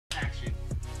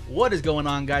What is going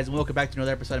on, guys? And welcome back to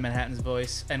another episode of Manhattan's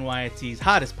Voice, NYIT's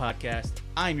hottest podcast.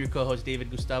 I'm your co-host,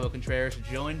 David Gustavo Contreras,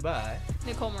 joined by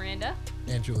Nicole Menendez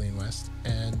and Julian West,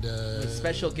 and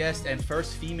special guest and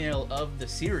first female of the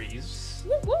series.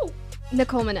 Woo woo!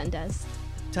 Nicole Menendez.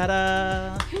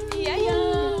 Ta-da!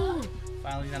 Yeah.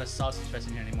 Finally, not a sausage fest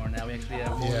in here anymore. Now we actually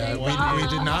have. we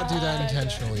did not do that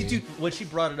intentionally. Dude, when she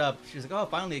brought it up, she was like, "Oh,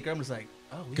 finally a girl." I was like,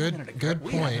 "Oh, we haven't heard a girl. Good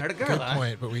We haven't point. heard a girl, Good huh?"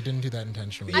 point. But we didn't do that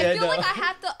intentionally. I feel like I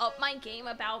have to up my game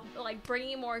about like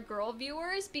bringing more girl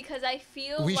viewers because I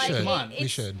feel We like should. Come on, we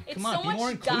should. It's Come on, so be more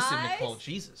much inclusive, guys. Nicole.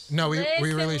 Jesus. No, we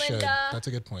really Listen, should. Linda. That's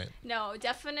a good point. No,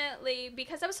 definitely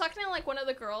because I was talking to like one of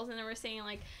the girls and they were saying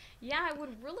like, yeah, I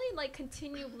would really like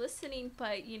continue listening,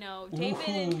 but you know, David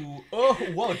and Oh,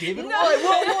 whoa, David. No.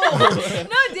 Whoa.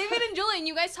 no, David and Julian,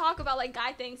 you guys talk about like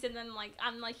guy things, and then like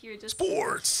I'm like here just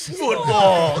Sports.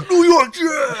 Football, New York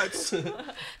Jets.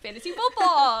 fantasy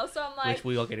football. So I'm like, Which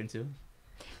we all get into.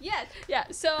 yeah.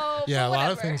 So Yeah, but a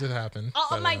lot of whatever. things have happened. I'll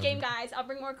but, up my game, guys. I'll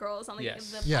bring more girls on the,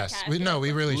 Yes. the podcast. Yes,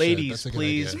 we really should. Ladies, That's a good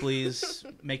please, idea. please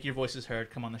make your voices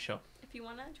heard. Come on the show. If you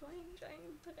wanna join.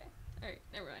 Okay. All right,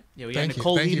 never mind. Yeah, we Thank got you.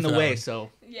 Nicole Thank you leading for the that way, one.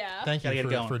 so Yeah. Thank Gotta you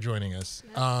get it going. for joining us.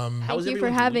 how Thank was you for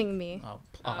everyone's having week? me.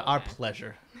 Our Okay.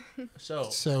 pleasure. So,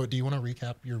 So, do you want to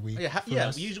recap your week? for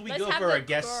us? we usually Let's go have for the our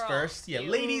guests girl. first. Yeah,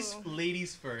 Ew.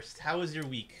 ladies first. How was your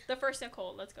week? The first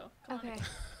Nicole. Let's go. Come on, Okay.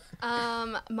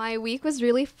 Nicole. My week was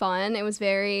really fun. It was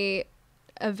very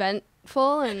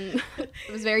eventful and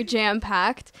it was very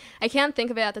jam-packed. I can't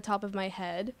think of it at the top of my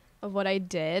head of what I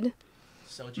did.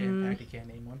 So jam-packed, you can't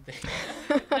name one thing.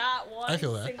 Not one I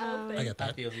feel that. single thing. I get I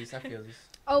that. feel these.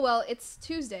 Oh, well, it's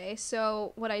Tuesday,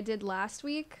 so what I did last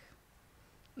week,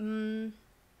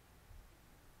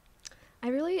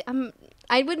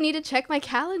 I would need to check my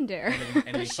calendar.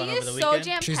 Any She fun over is the so weekend?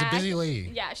 jam-packed. She's a busy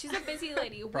lady. Yeah, she's a busy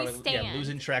lady. Probably, we stand. yeah,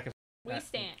 losing track of. We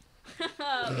stand.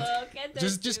 Look at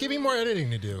this. Just give me more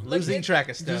editing to do. Losing track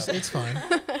of stuff. It's fine.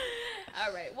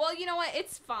 All right. Well, you know what?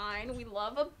 It's fine. We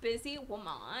love a busy woman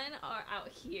out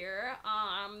here.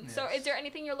 So Yes. is there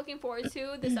anything you're looking forward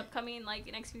to this upcoming like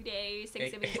next few days?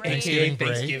 Thanksgiving break. Thanksgiving break.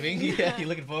 Thanksgiving. Yeah, you're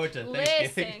looking forward to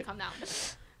Thanksgiving. Listen, calm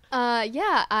down.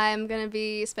 Yeah, I'm going to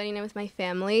be spending it with my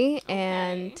family, Okay.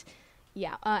 and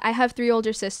yeah, I have 3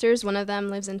 older sisters. One of them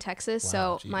lives in Texas, Wow,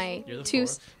 so geez. my You're the 2...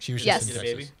 fourth. She was Yes. just in You're the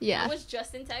Texas. baby? I Yeah. was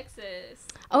just in Texas.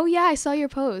 Oh, yeah, I saw your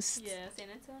post. Yeah, San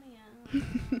Antonio.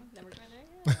 Never been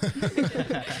there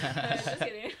yet. Just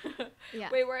kidding. Yeah.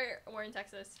 Wait, we're in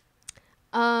Texas.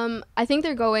 I think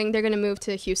they're gonna move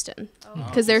to Houston. Oh.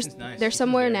 Because Houston's nice. they're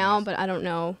somewhere Very now, nice. but I don't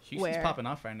know Houston's where. popping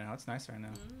off right now. It's nice right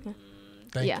now.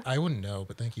 Yeah. I wouldn't know,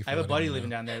 but thank you for I have a letting buddy me living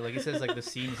know. down there. Like he says, like the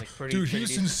scene is like pretty. Dude, pretty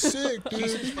Houston's sick, dude.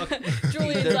 Houston's fucking.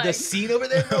 Julian's the like, scene over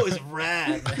there, bro, is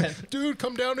rad, man. Dude,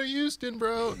 come down to Houston,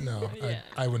 bro. No, Yeah.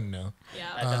 I wouldn't know. I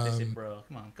yeah. thought they said, bro,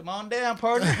 come on down,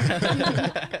 partner.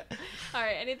 All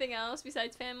right. Anything else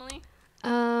besides family?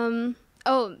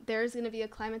 Oh, there's gonna be a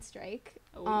climate strike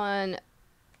Oh. on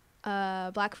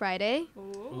Black Friday.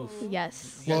 Ooh.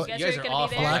 Yes. You Well- guys, Guess you guys you're are gonna be off.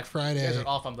 there? On Black You Friday. guys are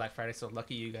off on Black Friday, so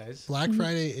lucky you guys. Black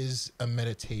Friday is a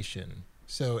meditation,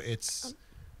 so it's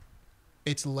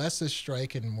less a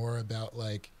strike and more about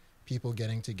like people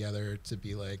getting together to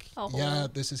be like, Oh. yeah,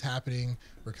 this is happening.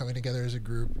 We're coming together as a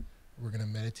group. We're gonna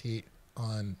meditate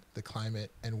on the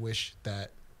climate and wish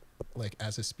that, like,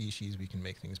 as a species, we can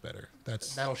make things better.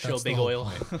 That'll show that's the big whole oil.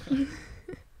 point.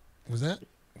 Was that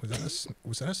a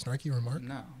snarky remark?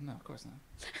 No, of course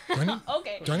not.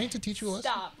 Okay. Do I need to teach you a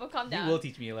lesson? Stop. Well, calm You down. will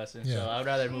teach me a lesson, so Yeah. I'd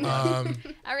rather move on.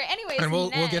 All right. Anyways, And we'll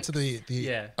get next. to the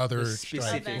Yeah, other the strike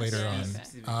specifics. later Yeah. on.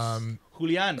 Specifics.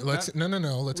 Julian, Let's huh?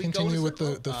 no. Let's We go continue in with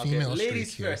the circle? Okay, female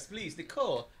ladies streak here. first, please.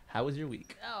 Nicole, how was your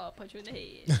week? Oh, I'll punch you in the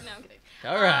head. No, I'm kidding.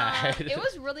 All right. It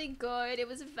was really good. It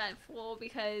was eventful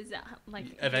because, like,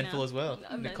 Eventful as well.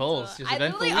 eventful. Nicole's. Just I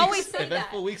eventful literally weeks. always say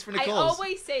Eventful that. weeks for I Nicole's.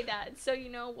 always say that. So you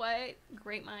know what?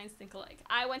 Great minds think alike.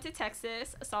 I went to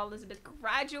Texas. Saw Elizabeth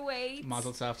graduate.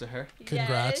 Mazel tov to her.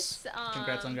 Congrats. Yes,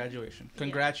 Congrats on graduation.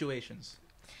 Congratulations.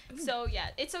 So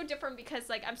yeah, it's so different because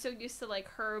like I'm so used to like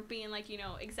her being like, you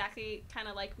know, exactly kind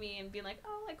of like me and being like,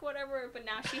 oh, like whatever, but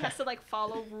now she has to like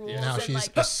follow rules Now and she's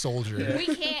like a soldier.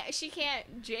 she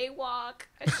can't jaywalk.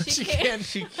 She can't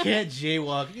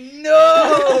jaywalk.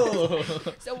 No.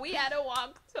 So we had to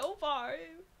walk so far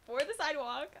for the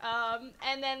sidewalk.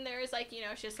 And then there's like, you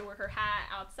know, she has to wear her hat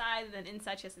outside, and then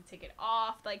inside she has to take it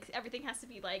off. Like everything has to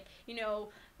be like, you know,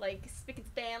 like spick and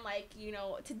span, like, you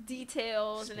know, to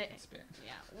details and it.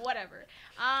 Yeah, whatever.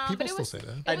 People but it still was, say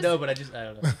that. I know, but I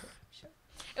don't know.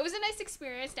 It was a nice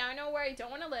experience. Now I know where I don't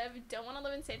want to live. Don't want to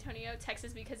live in San Antonio,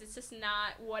 Texas, because it's just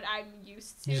not what I'm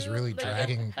used to. He's really Like,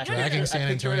 dragging I San picture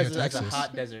it Antonio, as, like, Texas. a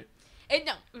hot desert.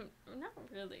 No,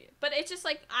 Really, but it's just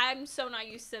like I'm so not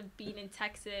used to being in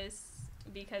Texas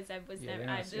because I was never.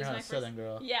 This You're was not my a southern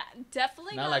girl. Yeah,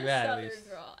 definitely Not not like a that, at southern least.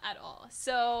 girl at all.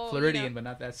 So Floridian, but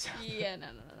not that southern. Yeah, no.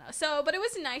 So, but it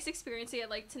was a nice experience to get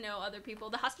like to know other people.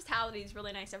 The hospitality is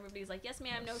really nice. Everybody's like, "Yes,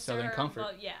 ma'am, no, Southern sir." comfort.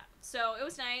 But yeah, so it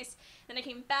was nice. Then I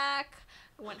came back,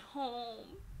 I went home.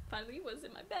 Finally, was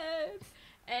in my bed,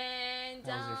 and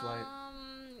How was your flight?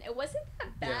 it wasn't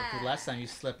that bad. Yeah, because last time you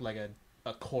slept like a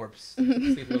corpse. Did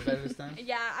you sleep a little better this time?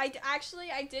 Yeah,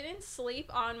 I didn't sleep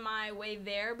on my way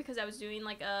there because I was doing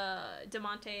like a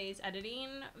DeMonte's editing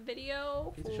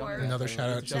video Get to show me for that. Another shout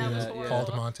out That was to horrible. Paul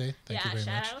DeMonte. Thank you very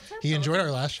shout much. out to He Paul. enjoyed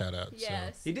our last shout out.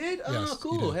 Yes. He did? Oh, Yes, he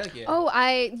cool. did. Heck yeah. Oh,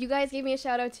 you guys gave me a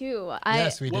shout out too.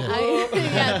 Yes, we did. Yeah,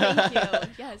 thank you.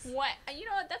 Yes. What you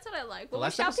know what? That's what I like. The When we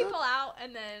last shout episode? people out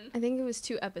and then I think it was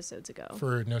 2 episodes ago.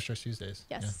 For No Stress Tuesdays.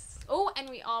 Yes. and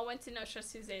we all went to No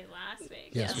Stress Tuesday last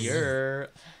week. Yes, we did. You're...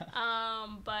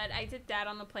 But I did that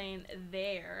on the plane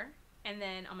there, and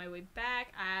then on my way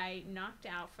back, I knocked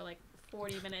out for like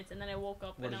 40 minutes, and then I woke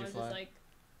up Where and did I you was fly? just like,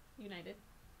 United.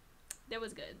 That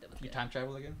was good. You time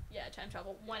travel again? Yeah, time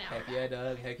travel. 1 hour. Heck yeah,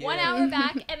 Doug. Heck yeah. 1 hour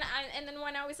back, and then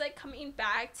when I was like coming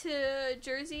back to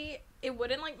Jersey, it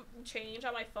wouldn't like change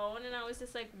on my phone, and I was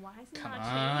just like, why is it Come not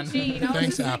on. changing? I was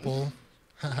Thanks, just like- Apple.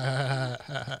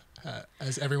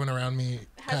 As everyone around me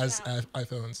Has has an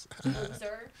iPhones.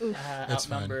 Loser. It's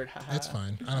fine. Outnumbered. It's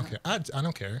fine. I don't care. I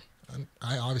don't care.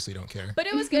 I obviously don't care. But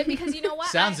it was good because you know what?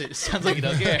 Sounds like you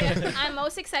don't care. I'm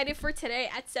most excited for today.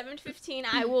 At 7:15,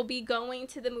 I will be going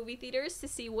to the movie theaters to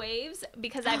see Waves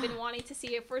because I've been wanting to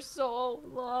see it for so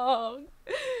long.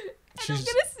 And I'm She's-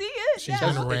 gonna see it. she's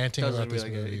Yeah. been ranting does about look this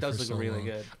really good. movie It does for look so really long.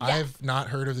 good. I've not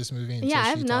heard of this movie until Yeah,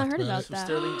 she I've not talked heard about about it. that.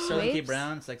 Sterling K. Waves?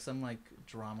 Brown. It's like some like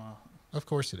drama. Of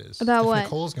course it is. About if what?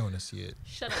 Nicole's going to see it.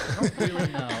 Shut I up. don't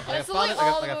really know. Like a That's father, like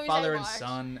all like the a movies father I and watch.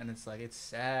 son, and it's like it's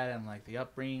sad and like the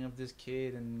upbringing of this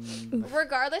kid and. Like,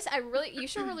 Regardless, you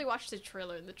should really watch the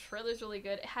trailer. The trailer's really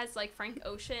good. It has like Frank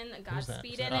Ocean, Who's that?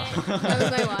 Godspeed Is in that- it.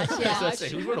 That was my watch, yeah. So I say,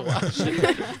 who's gonna watch?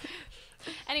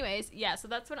 Anyways, yeah, so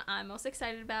that's what I'm most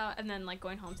excited about, and then like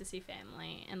going home to see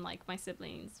family and like my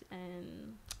siblings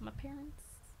and my parents.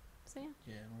 So yeah.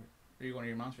 Yeah, are you going to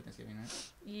your mom's for Thanksgiving, right?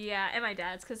 Yeah, and my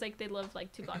dad's because like they live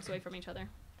like 2 blocks away from each other.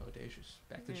 Bodacious.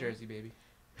 Back to Yeah. Jersey, baby.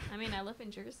 I mean, I live in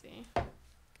Jersey.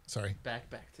 Sorry. Back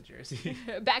to Jersey.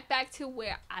 back to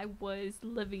where I was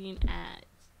living at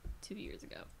 2 years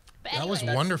ago. But That was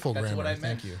anyways, wonderful that's what grammar. I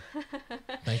meant. Thank you.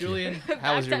 Thank Julian,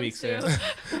 how was your Back week, times sir?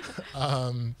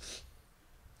 you.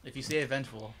 If you say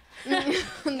eventful, They It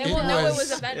will know it was-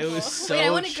 was it eventful. it was so Wait, I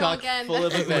wanna go chock again. full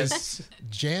of It events. was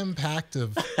jam-packed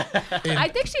of I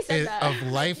think she said that. of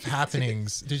life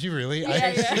happenings. Did you really?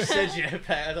 Yeah, yeah. She said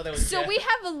jam-packed. I thought that was So jam- we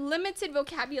have a limited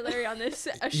vocabulary on this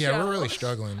show. Yeah, we're really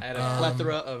struggling. I had a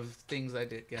plethora of things I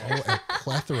did, Oh, guys. a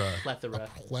plethora. Plethora.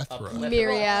 A plethora.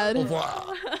 Myriad.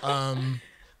 Wow.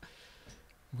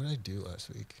 What did I do last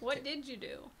week? What did you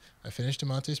do? I finished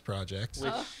Demonte's project.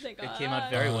 Which Oh, thank it God. came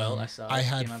out very well. I saw. I it.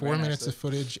 had Came out 4 very minutes nicely. of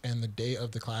footage, and the day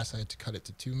of the class, I had to cut it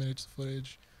to 2 minutes of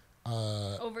footage.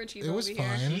 Overachiever it was over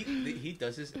here. fine. He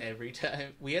does this every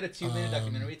time. We had a 2-minute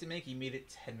documentary to make. He made it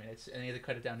 10 minutes, and he had to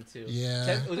cut it down to 2.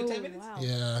 Yeah. Was it 10 Oh, minutes? wow.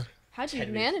 Yeah. How'd you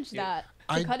 10 minutes. manage Yeah. that?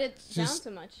 I To cut it down just- so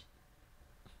much.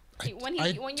 When I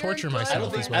you're torture good- I myself.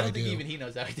 don't think. is what I don't I think do. even he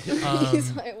knows how he did it. He's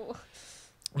Um, like,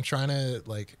 I'm trying to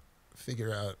like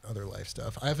figure out other life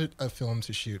stuff. I have a film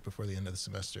to shoot before the end of the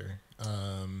semester.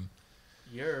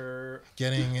 You're.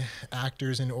 Getting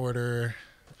actors in order,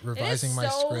 revising my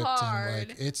so script, hard. and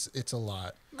like it's a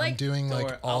lot. I'm Like- doing Don't like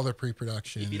worry, all I'll- the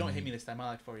pre-production. If you don't hit me this time,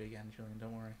 I'll act for you again, Julian.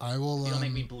 Don't worry. I will. You don't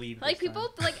make me bleed. Like this people,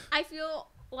 time. like I feel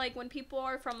like when people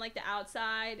are from like the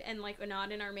outside and like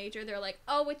not in our major, they're like,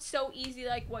 oh, it's so easy.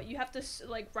 Like what you have to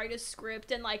like write a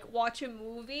script and like watch a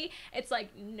movie. It's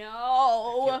like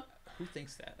no. Yeah, who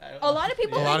thinks that? I don't A lot of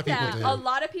people A think lot of people that. do. A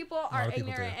lot of people lot are of people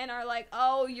ignorant do. and are like,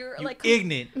 oh, you're You like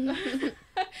ignorant.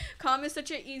 comm is such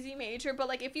an easy major, but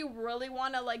like if you really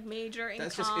want to like major in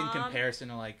That's comm, just in comparison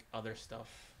to like other stuff,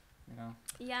 you know.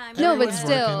 yeah, I mean, no, but Everyone's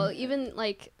still, working. even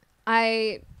like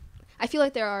I feel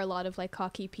like there are a lot of like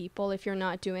cocky people. If you're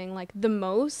not doing like the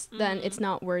most, then it's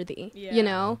not worthy. Yeah. You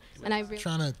know. And I really,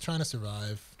 trying to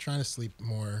survive, trying to sleep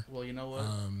more. Well, you know what?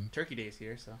 Turkey Day's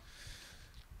here, so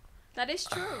that is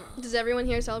true. does everyone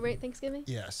here celebrate Thanksgiving?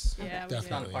 Yes, Yeah, we do. it's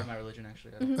not a definitely. part of my religion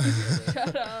actually. I don't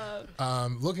Shut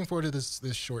up. Looking forward to this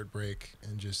short break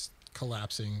and just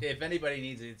collapsing. If anybody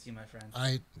needs it, it's you, my friend.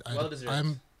 I Well deserved.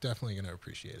 I'm definitely gonna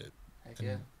appreciate it. Heck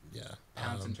And, yeah. yeah.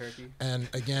 Pounds and turkey. And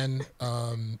again,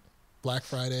 Black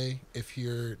Friday. If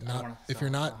you're not wanna- if you're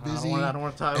not I don't busy,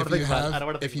 wanna talk. if you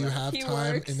have if you it. have He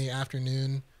time works. in the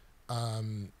afternoon,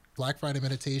 Black Friday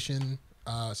meditation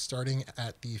starting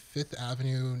at the 5th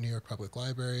Avenue New York Public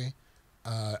Library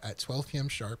at 12 p.m.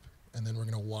 sharp. And then we're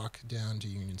going to walk down to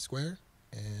Union Square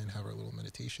and have our little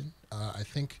meditation. I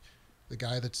think the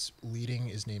guy that's leading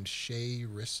is named Shay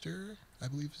Rister, I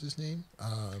believe is his name.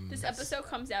 This episode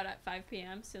comes out at 5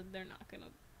 p.m., so they're not going to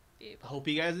be able. Hope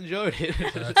you guys enjoyed it.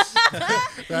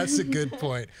 That's a good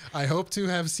point. I hope to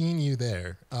have seen you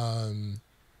there.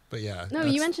 But yeah. No,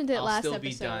 you mentioned it I'll last still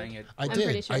episode. be dying at I I'm did.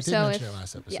 pretty sure. I did So mention if- it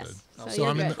last episode. yes. So So you're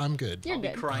I'm good. I'm good. You're I'll be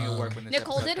good. crying at work when this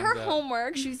Nicole episode did her comes out.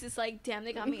 homework. She was just like, damn,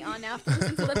 they got me on now to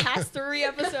listen to the past 3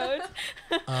 episodes.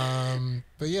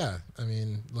 But yeah, I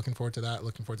mean, looking forward to that.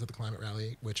 Looking forward to the climate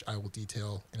rally, which I will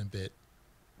detail in a bit.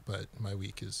 But my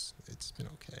week it's been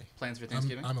okay. Plans for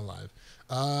Thanksgiving? I'm alive.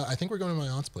 I think we're going to my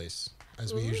aunt's place,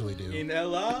 as we usually do. In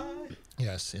LA?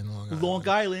 Yes, in Long Island. Long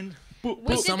Island. We did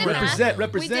the somewhere math. Represent, We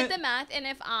represent. did the math, and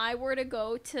if I were to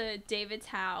go to David's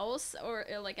house or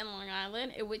like in Long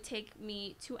Island, it would take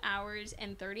me 2 hours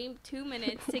and 32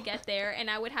 minutes to get there, and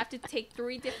I would have to take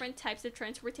 3 different types of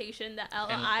transportation: the LIRR,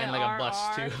 and like a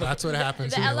bus too. That's what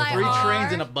happens. The when you live in LIR. 3 Long trains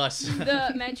Island. and a bus.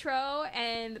 the metro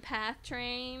and the PATH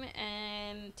train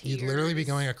and You'd literally be Tears.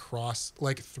 going across,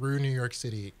 like, through New York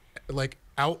City, like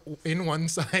out in one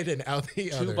side and out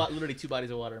the other. Literally 2 bodies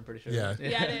of water, I'm pretty sure. Yeah.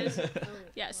 Yeah, it is.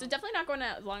 Yeah, so definitely not going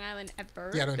to Long Island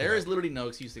ever. Yeah, don't do There that. is literally no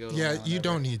excuse to go to Long Yeah, Island you ever.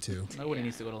 don't need to. Nobody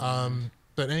needs to go to Long Island.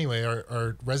 But anyway,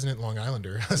 our resident Long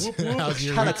Islander. How's your Shout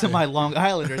out week to been? my Long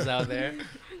Islanders out there.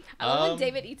 I love when Um,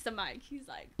 David eats the mic. He's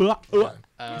like,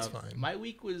 Yeah, it's fine. My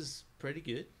week was pretty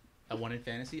good. I won in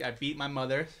fantasy. I beat my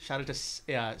mother. Shout out to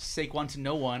Saquon to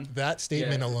no one. That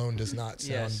statement Yeah. alone does not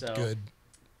Yeah, sound so good.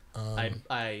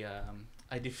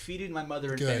 I defeated my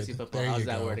mother in Good. fantasy football. There How's you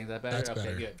that go. wording? Is that better? That's Okay,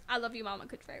 better. good. I love you, Mama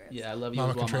Contreras. Yeah, I love you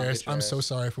Mama as well, Contreras, I'm Mama so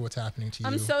sorry for what's happening to you.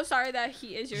 I'm so sorry that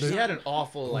he is your She son. had an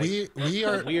awful like. we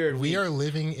are weird we week. are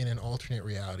living in an alternate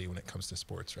reality when it comes to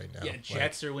sports right now. Yeah, Like,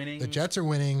 Jets are winning. the Jets are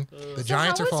winning. Ugh. The So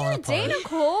Giants How are was falling your day, apart.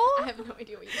 Nicole? I have no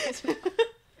idea what you guys are.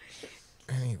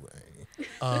 Anyway,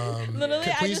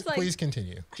 Literally, I please just, like- please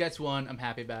continue. Jets won. I'm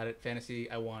happy about it. Fantasy,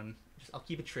 I won. I'll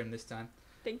keep it trim this time.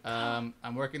 Thank I'm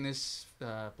working this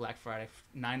Black Friday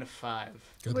 9 to 5.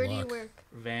 Good Where luck. do you work?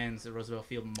 Vans at Roosevelt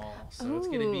Field Mall. So it's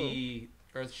gonna be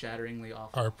earth-shatteringly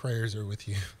awful. Our prayers are with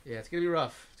you. Yeah, it's gonna be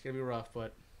rough. It's gonna be rough,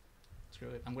 but screw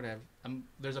it. I'm gonna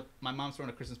have. My mom's throwing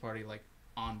a Christmas party like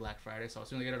on Black Friday, so as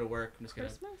soon as I get out of work, I'm just gonna.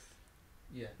 Christmas?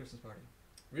 Yeah, Christmas party.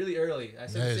 Really early. I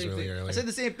said That the is same really thing. early. I said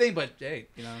the same thing, but hey,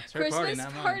 it's her party, Christmas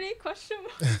not mine. party? Question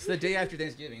mark. It's the day after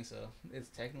Thanksgiving, so it's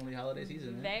technically holiday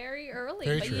season. Right? Very early.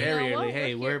 Very but true. you Very know early. what?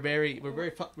 Hey, we're here.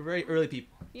 very early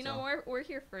people. You know, so. we're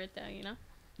here for it though. You know.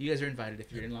 You guys are invited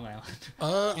if you're in Long Island.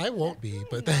 I won't be,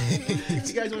 but If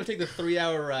you guys want to take the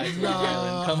 3-hour ride to Long No,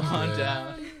 Island, come I'm on good.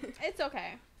 down. It's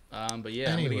okay. But yeah,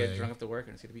 I'm gonna Anyway. get drunk after work,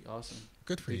 and it's gonna be awesome.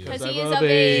 good for you. Because I'm he is of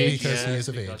age. Because he Yes, is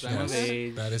of age. because I'm of Yes,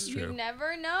 age. that is You true.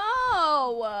 never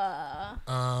know.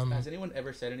 Has anyone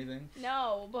ever said anything?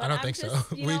 No, but I don't I'm think so.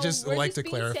 just, you We know, just we're like to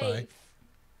being clarify. safe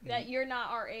that you're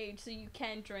not our age, so you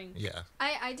can drink. Yeah.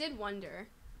 I did wonder.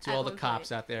 To at all the one cops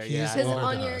point. out there, He's yeah. Because older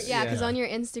on than your us. Yeah. on your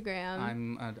Instagram.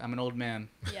 I'm an old man.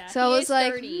 Yeah. So I he was is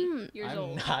like, 30 years I'm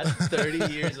old. not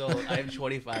 30 years old. I'm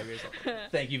 25 years old.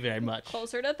 Thank you very much.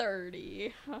 Closer to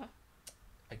 30.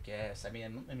 I guess. I mean,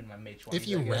 I'm in my mid 20s. If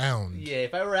you I guess. round. Yeah,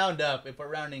 if I round up, if we're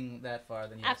rounding that far,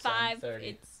 then yes, At I'm 5, 30.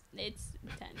 it's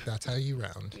 10. That's how you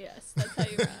round. Yes, that's how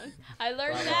you round. I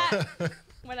learned that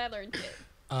when I learned it.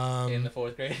 in the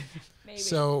 4th grade. Maybe.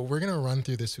 So we're gonna run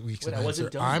through this week's Wait, I events. wasn't or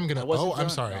done. I'm I gonna. wasn't Oh, I'm done.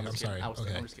 sorry. No, I'm just sorry. kidding.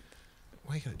 Okay. I'm just kidding.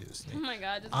 Why you gotta do this? Oh Nick? my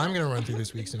god. Just I'm gonna run through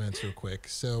this week's events real quick.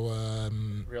 So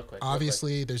Real quick.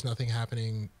 obviously there's nothing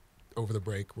happening over the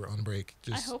break. We're on break.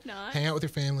 I Just hope not. hang out with your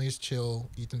families, chill,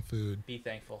 eat some food, Be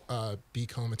thankful. be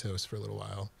comatose for a little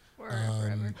while. Or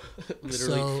forever.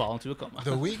 Literally so fall into a coma.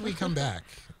 The week we come back,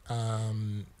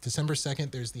 December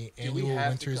 2nd, there's the Do we annual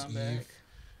have to Winter's come Eve. back?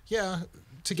 Yeah,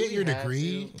 to Do get we your have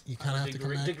degree, to? you kind of have to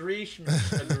come back.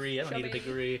 Degree. I don't need a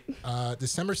degree.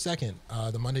 December 2nd,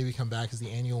 the Monday we come back is the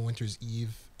annual Winter's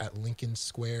Eve at Lincoln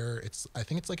Square. I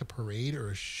think it's like a parade or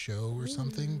a show or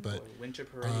something, but Boy, winter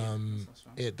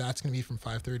parade. that's going to be from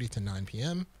 5:30 to 9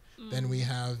 p.m. Then we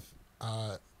have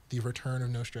the return of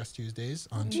No Stress Tuesdays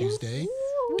on Tuesday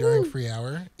during free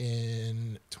hour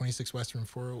in 26 West Room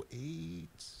 408,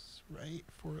 right?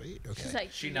 408? Okay. She's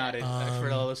like, She nodded. Um,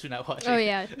 For all those who not watching. oh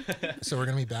yeah. So we're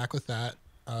going to be back with that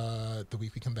the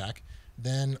week we come back.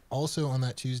 Then also on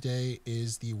that Tuesday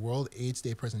is the World AIDS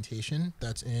Day presentation.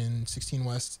 That's in 16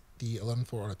 West, the 11th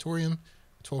floor auditorium,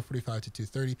 12:45 to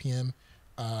 2:30 p.m.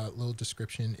 Little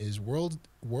description is World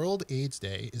AIDS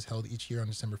Day is held each year on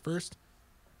December 1st.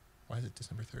 Why is it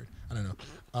December 3rd? I don't know.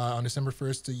 On December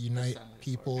 1st to unite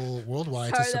people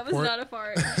worldwide Sorry, to that was support. not a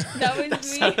fart. That was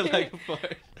me. Sounded like a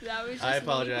fart. That was just I me.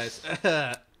 apologize.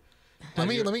 Let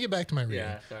me get back to my reading.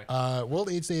 Yeah, sorry.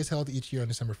 World AIDS Day is held each year on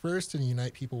December 1st to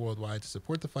unite people worldwide to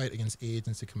support the fight against AIDS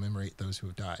and to commemorate those who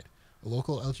have died. A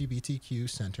local LGBTQ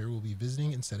center will be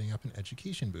visiting and setting up an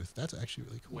education booth. That's actually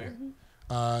really cool.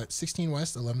 Where? 16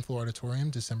 West, 11th floor auditorium,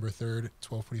 December 3rd,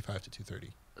 12:45 to 2:30.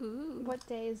 Ooh. What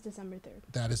day is December 3rd?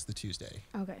 That is the Tuesday.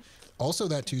 Okay. Also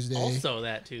that Tuesday is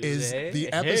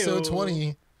the episode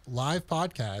 20 live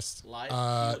podcast.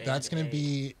 That's going to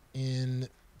be in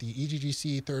the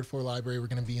EGGC third floor library. We're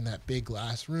going to be in that big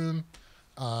glass room.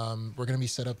 We're going to be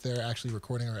set up there, actually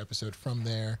recording our episode from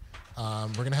there. We're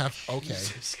going to have, we're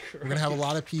going to have a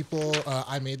lot of people.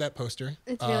 I made that poster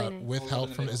It's really nice. with help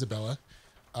from Isabella.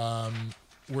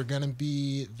 We're going to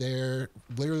be there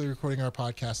literally recording our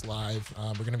podcast live.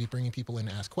 We're going to be bringing people in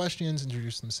to ask questions,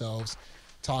 introduce themselves,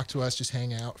 talk to us, just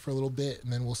hang out for a little bit,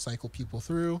 and then we'll cycle people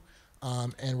through.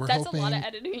 And we're That's hoping a lot of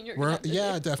editing you're gonna have to do.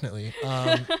 yeah, definitely.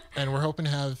 And we're hoping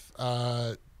to have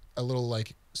a little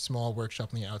like small workshop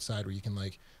on the outside where you can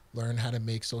like learn how to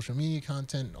make social media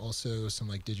content, and also some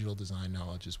like digital design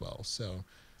knowledge as well. So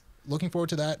looking forward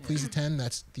to that. Please attend.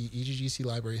 That's the EGGC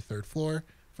library, third floor,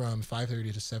 from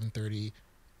 5:30 to 7:30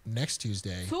 next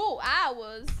Tuesday. 2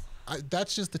 hours.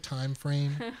 That's just the time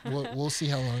frame. We'll see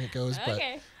how long it goes, but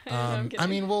Okay. No, I'm I kidding.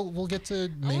 mean we'll get to I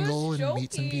was mingle and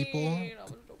meet some people. joking. I was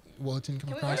joking. Well, it didn't come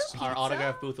Can we across. order Our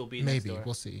autograph booth will be next Maybe door.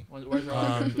 we'll see. Where's our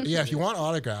autograph booth? Yeah, if you want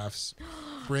autographs,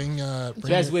 bring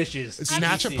Best wishes.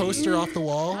 snatch a EGGC. poster off the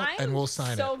wall I'm and we'll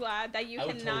sign so it. glad that you I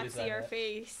would cannot totally see sign our that.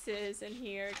 faces in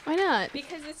here Why not?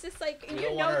 because it's just like We you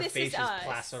don't know want our this is faces us.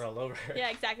 plastered all over. Yeah,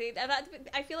 exactly.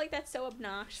 I feel like that's so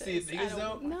obnoxious. See, the thing I is,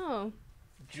 don't- though, No.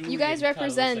 Julian You guys kinda looks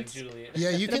represent- like Julian. Yeah,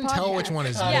 you The can tell which podcast. one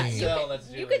is Yeah, me. That's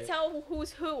you Julian. could tell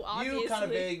who's who. Obviously, You kind of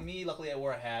big. Me, luckily, I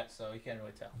wore a hat, so you can't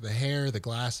really tell. The hair, the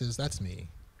glasses, that's me.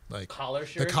 Like Collar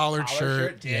shirt. collared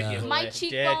shirt, Dead yeah. giveaway. My Dead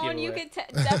cheekbone, you giveaway.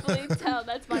 could definitely tell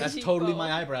that's my That's cheekbone. totally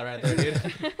my eyebrow right there,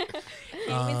 dude. You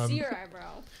can see your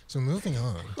eyebrow. so moving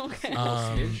on. Okay.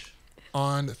 Snitch.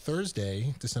 On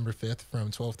Thursday, December 5th,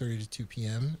 from 12:30 to 2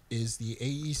 p.m., is the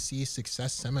AEC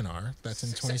Success Seminar. That's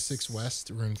in 26 West,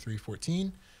 room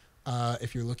 314.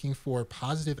 If you're looking for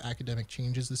positive academic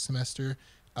changes this semester,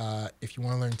 if you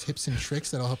want to learn tips and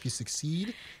tricks that'll help you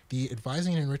succeed, the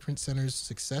Advising and Enrichment Center's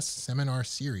Success Seminar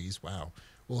Series,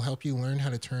 will help you learn how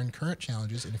to turn current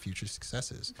challenges into future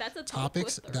successes. That's a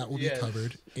Topics twister. that will Yes. be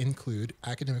covered include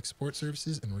academic support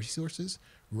services and resources,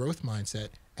 growth mindset,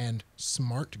 and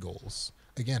SMART goals.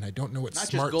 Again, I don't know what Not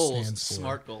just SMART goals, stands for.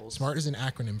 SMART goals. SMART is an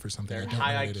acronym for something. They're I don't know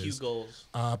high what it IQ is. goals.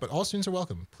 But all students are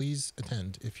welcome. Please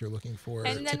attend if you're looking for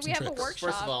And then tips we and have a tricks. workshop.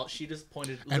 First of all, she just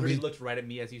pointed, And literally we- looked right at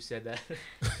me as you said that.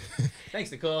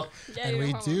 Thanks, Nicole. Yeah, And you're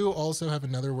we wrong. do also have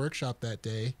another workshop that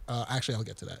day. Actually, I'll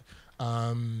get to that.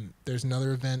 There's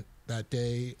another event that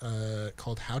day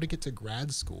called How to Get to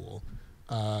Grad School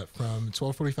from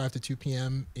 12:45 to 2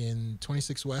 p.m. in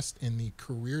 26 West in the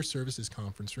Career Services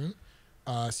Conference Room.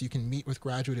 So you can meet with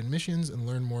graduate admissions and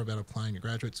learn more about applying to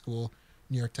graduate school,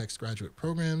 New York Tech's graduate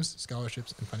programs,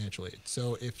 scholarships, and financial aid.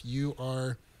 So if you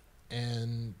are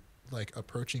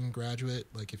approaching graduate,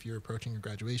 like if you're approaching your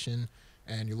graduation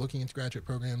and you're looking into graduate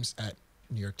programs at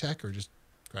New York Tech or just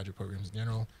graduate programs in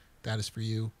general, that is for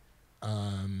you.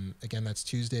 Again, that's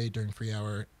Tuesday during free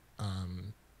hour,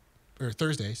 or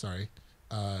Thursday, sorry,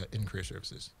 in career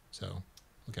services. So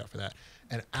look out for that.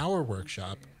 And our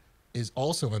workshop is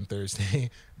also on Thursday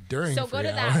during So free go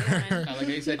to hour. that one. Like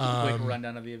I said, quick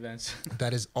rundown of the events.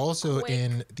 That is also Quick.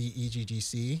 in the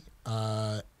EGGC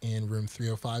in room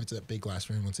 305. It's that big glass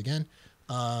room once again.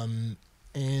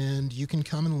 And you can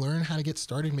come and learn how to get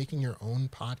started making your own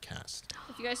podcast.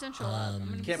 If you guys don't show up, I'm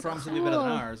gonna be Can't so promise it'll be better than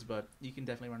Cool. ours, but you can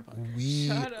definitely run a podcast.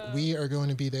 Shut up. We are going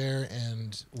to be there,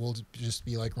 and we'll just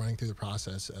be like running through the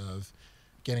process of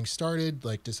getting started,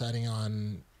 like deciding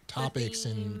on topics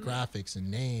and theme. graphics and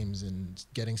names and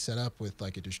getting set up with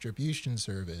like a distribution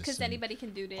service. Because and anybody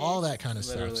can do this. all that kind of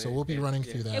stuff. Literally, So we'll be yeah, running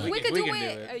yeah. through that. If we If could we do can do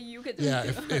it, it. you could do Yeah,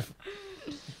 it.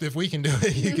 if we can do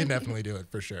it, you can definitely do it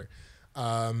for sure.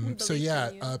 So believe yeah,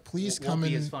 in you. please Won't come be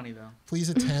and as funny though. please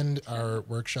attend our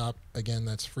workshop. Again,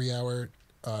 that's free hour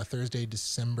Thursday,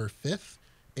 December 5th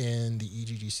in the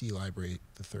EGGC library,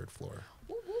 the third floor.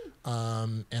 Woo, woo.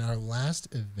 And our last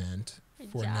event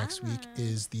for next week Yeah.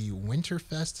 is the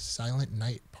Winterfest Silent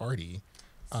Night Party.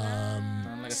 Like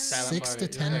a silent 6 to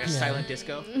party, 10 like a p.m. silent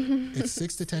disco. It's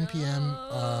 6 to 10 p.m.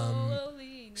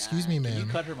 Excuse me, Can you ma'am.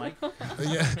 cut her mic?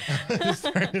 Yeah, just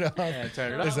turn it off. Yeah,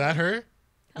 turn it Is off. that her?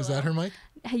 Is that her mic?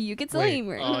 Hey, you can Wait. say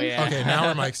ring. Oh yeah. Okay,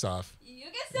 now her mic's off. You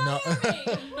can No. say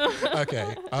ring.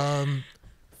 Okay.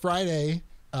 Friday,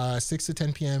 6 to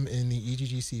 10 p.m. in the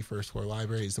EGGC First Floor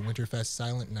Library is the Winterfest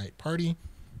Silent Night Party.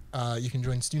 You can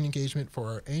join student engagement for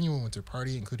our annual winter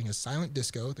party, including a silent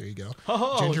disco. There you go.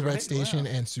 Oh, Gingerbread right? Station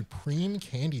Wow. and supreme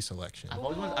candy selection. I've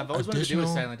always wanted to do a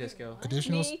silent disco.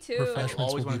 Additional Me too. I've refreshments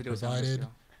always will wanted be to do a silent provided.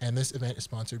 disco. And this event is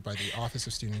sponsored by the Office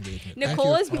of Student Engagement. Thank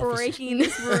Nicole you, is Office of- breaking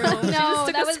this room. She No, just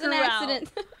took that a was an screw out. accident.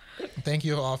 Thank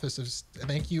you,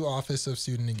 Office of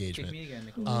Student Kick Engagement. me again,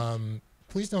 Nicole.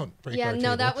 Please don't break Yeah, our no,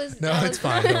 table. that was- No, that it's was-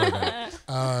 fine. Don't worry about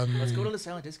it. Let's go to the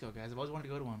silent disco, guys. I've always wanted to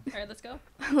go to one. All right, let's go.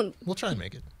 We'll try and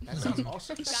make it. That sounds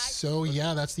awesome. So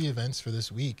yeah, that's the events for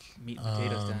this week. Meat and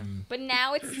potatoes time. But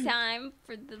now it's time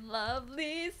for the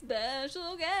lovely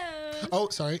special guest. Oh,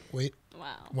 sorry. Wait.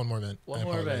 Wow. One more event. One I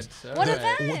more apologize. event. What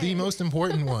Alright. event? The most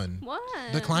important one. What?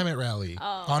 The climate rally Oh.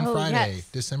 on Oh, Friday, yes.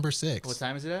 December 6th. What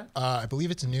time is it at? I believe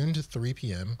it's noon to 3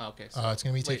 p.m. Oh, okay. So It's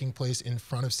going to be wait, taking place in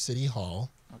front of City Hall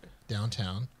Okay.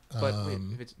 downtown. But wait,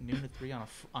 if it's noon to 3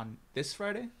 on this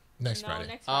Friday? Next No, Friday.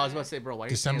 next Oh, I was Friday. about to say, bro, why are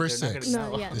you December saying it? 6th. They're not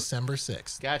No, gonna yeah. know. December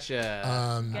 6th. Gotcha. I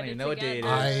Um, don't Get even it know what day it is.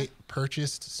 together. I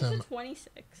purchased It's some the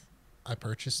 26th.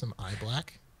 eye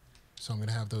black. So I'm going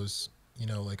to have those,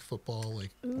 like football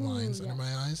Ooh, lines under yes.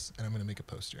 my eyes, and I'm going to make a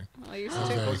poster. Oh, you're I'm such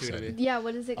very a... supposed to excited. be. Yeah,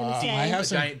 what is it going to I say? have A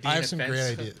some. giant I have dean some great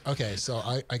fence. ideas. Okay,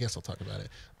 so I guess I'll talk about it.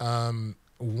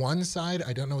 One side,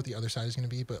 I don't know what the other side is going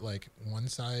to be, but one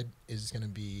side is going to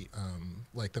be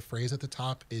the phrase at the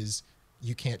top is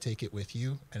 "You can't take it with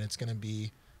you," and it's going to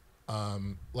be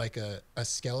a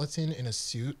skeleton in a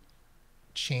suit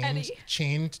Eddie.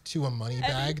 chained to a money Eddie.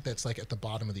 bag that's at the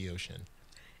bottom of the ocean.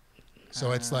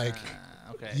 So it's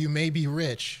okay. you may be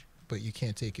rich, but you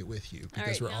can't take it with you because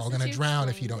right, we're now all since going to you drown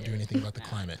if you explained don't do it. anything about the No.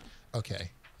 climate.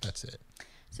 Okay, that's it.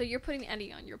 So you're putting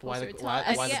Eddie on your Why poster. the, Tell why,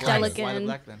 Eddie why, the out. black, why the Skeleton.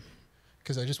 black then?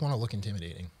 Because I just want to look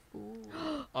intimidating.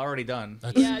 Already done.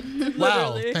 That's, Yeah,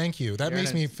 wow, literally. thank you. That You're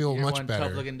makes in a- me feel you're much one better.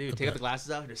 tough looking dude. Take out about- the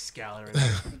glasses out and just scowl at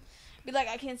everybody. Be like,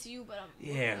 I can't see you, but I'm...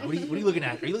 Yeah, what are you looking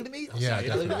at? Are you looking at me? Oh, Yeah, sorry,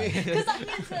 you're looking at me. Because I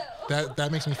can't tell.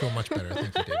 that makes me feel much better.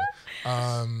 Thank you, David.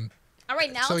 All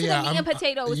right, now So to yeah, the meat and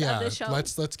potatoes yeah, of the show.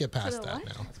 let's get past the that what?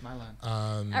 now. That's my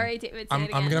line. All right, David, say I'm it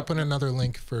again. gonna put another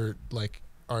link for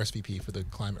RSVP for the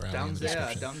climate rally in Down the there,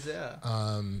 description. down there.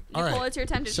 All Nicole, right. it's your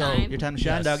time to So- shine. Your time to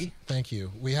shine, Yes, doggy. Thank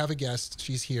you. We have a guest.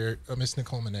 She's here, Miss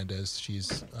Nicole Menendez.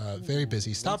 She's very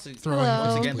busy. Stop Once ag- throwing. Hello.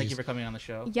 Once things, again, thank you please. for coming on the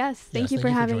show. Yes, thank Yes, you for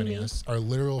having joining me. us. Our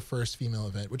literal first female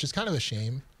event, which is kind of a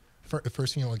shame.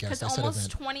 First female guest. Because I said almost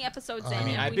event. 20 episodes I in, I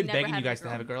mean, and I've we been never begging had you guys a to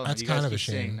have a girl. That's and you guys kind of a keep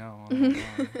saying shame. No.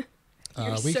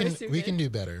 You're we so can stupid. do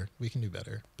better. We can do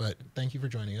better. But thank you for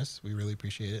joining us. We really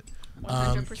appreciate it.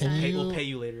 100%. Can We'll pay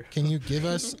you later. Can you give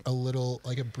us a little,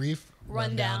 a brief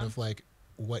Rundown. of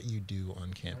what you do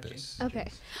on campus? Okay.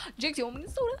 Jake, do you want me to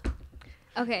soda?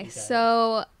 Okay,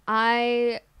 so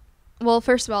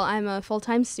first of all, I'm a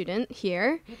full-time student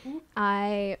here.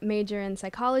 I major in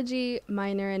psychology,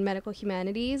 minor in medical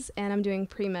humanities, and I'm doing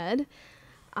pre-med.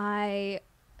 I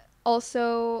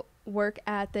also work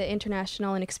at the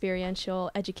International and Experiential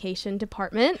Education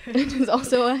Department, which is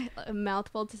also a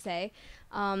mouthful to say.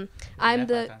 I'm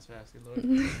the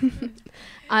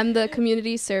I'm the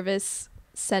Community Service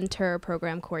Center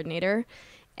Program Coordinator.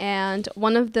 And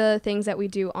one of the things that we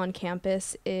do on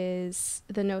campus is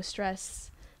the No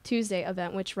Stress Tuesday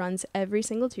event, which runs every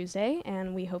single Tuesday,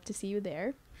 and we hope to see you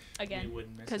there. Again,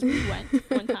 wouldn't miss because it. we went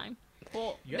one time.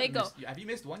 Well, You they haven't go. missed- have you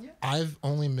missed one yet? I've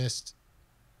only missed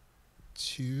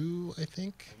 2, I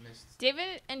think. I've missed.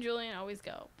 David and Julian always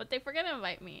go, but they forget to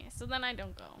invite me, so then I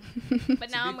don't go. But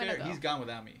To now be I'm going fair, to go. He's gone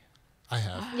without me. I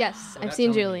have. Yes, Without I've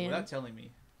seen telling me- Julian. Without telling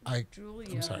me.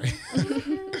 Julia. I'm sorry.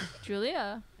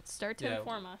 Julia, start to Yeah.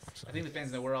 inform us. I think the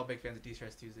fans know we're all big fans of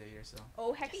D-Stress Tuesday here, so.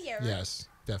 Oh, heck yeah. Yes,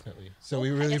 definitely. So Oh, we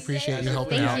really yes, appreciate yes. you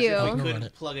helping Thank out. you. helping We run couldn't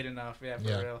it. plug it enough. Yeah, for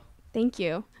Yeah. real. Thank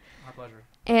you. My pleasure.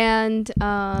 And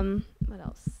what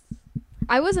else?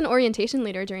 I was an orientation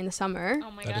leader during the summer.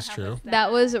 Oh my That god, is how true. was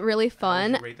That was really How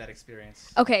fun. would you rate that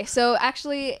experience? Okay, so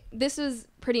actually, this was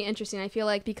pretty interesting. I feel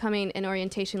like becoming an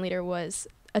orientation leader was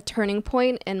a turning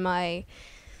point in I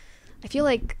feel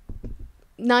like,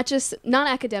 not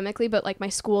academically, but my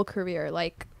school career,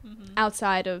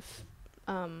 outside of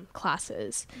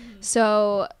classes.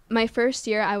 So my first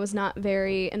year, I was not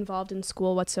very involved in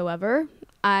school whatsoever.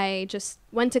 I just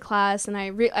went to class, and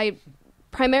I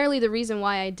primarily the reason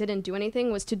why I didn't do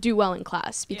anything was to do well in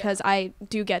class, because I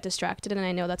do get distracted, and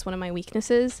I know that's one of my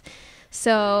weaknesses.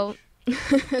 So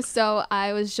so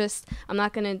I was just, I'm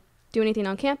not going to do anything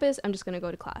on campus. I'm just going to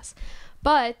go to class.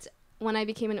 But when I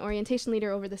became an orientation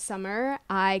leader over the summer,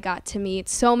 I got to meet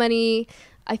so many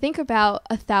I think about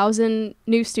 1,000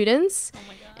 new students. Oh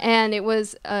my god. And it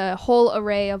was a whole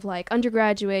array of like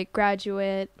undergraduate,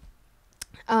 graduate,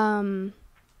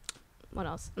 what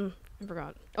else? I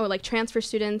forgot. Oh, like transfer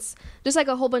students, just like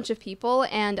a whole bunch of people.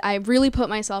 And I really put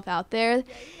myself out there,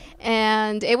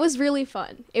 and it was really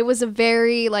fun. It was a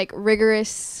very like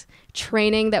rigorous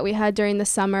training that we had during the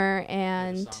summer,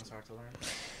 and The songs hard to learn.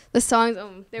 the songs,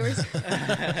 there was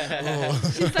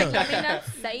She's like, let me not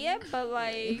say it, but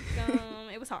like,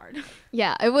 it was hard.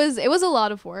 yeah, it was a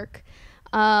lot of work.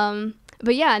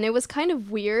 But yeah, and it was kind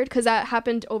of weird because that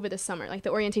happened over the summer, like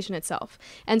the orientation itself.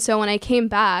 And so when I came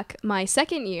back my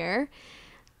second year,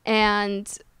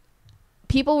 and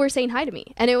people were saying hi to me,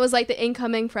 and it was like the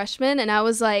incoming freshman, and I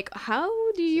was like, how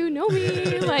do you know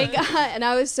me? Like, and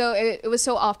I was so, it was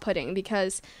so off-putting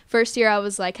because first year I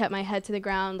was like, kept my head to the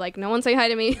ground, like no one say hi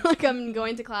to me, like I'm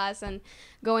going to class and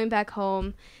going back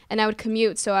home, and I would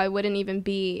commute, so I wouldn't even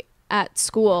be at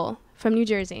school from New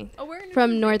Jersey, Oh, we're in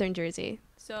from northern Jersey.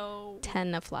 So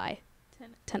Tenafly.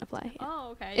 Ten- Tenafly. Yeah. Oh,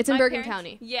 okay. It's in My Bergen parents-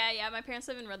 County. Yeah. My parents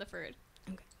live in Rutherford.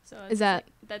 Okay. So Is that-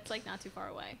 that's like not too far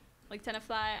away. Like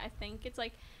Tenafly, I think it's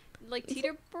like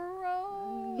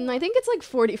Teterboro. I think it's like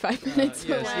 45 minutes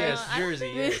Yes, away. yes, I don't-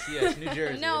 Jersey, yes, New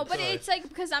Jersey. No, I'm but sorry. it's like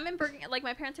because I'm in Bergen. Like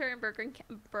my parents are in Bergen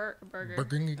Burger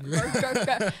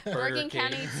Bergen King.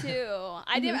 County too.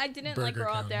 I didn't like Burger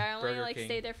grow up there. I only Burger like King.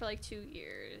 stayed there for like 2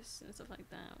 years and stuff like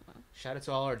that. Shout out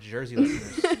to all our Jersey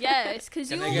listeners. Yes,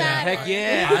 because you Can they met get- heck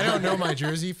yeah. I don't know my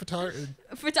Jersey photographer.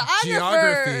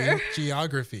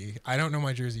 geography. I don't know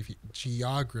my Jersey You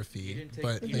geography, didn't take,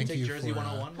 but you thank didn't take you Jersey for.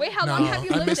 101? Wait, how No, long have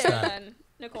you I lived missed there that. then,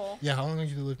 Nicole? Yeah, how long have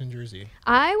you lived in Jersey?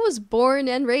 I was born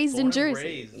and raised Born in and Jersey.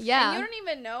 raised. And Yeah. you don't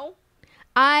even know.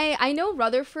 I know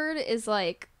Rutherford is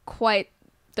like quite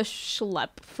the schlep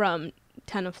from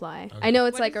Tenafly. Okay. I know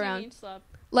it's What like does it around mean, schlub?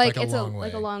 like Like a it's long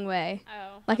like a way. long way.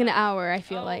 Oh, Like an hour, I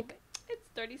feel Oh, like. it's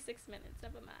 36 minutes.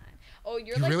 Never mind. Oh,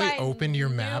 you're You like really by opened your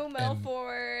New map and-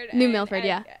 Milford. New and- Milford,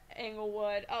 and yeah.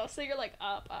 Englewood. Oh, so you're like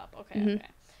up. Okay. Mhm. Okay.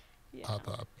 Yeah.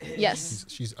 Up. Yes.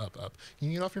 She's up. Can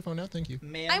you get off your phone now? Thank you.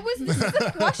 Man. This is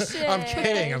a question. I'm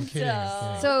kidding.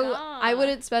 So I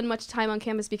wouldn't spend much time on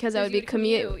campus because I 'Cause would be you'd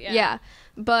commute, commute. yeah. Yeah.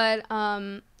 But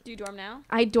Do you dorm now?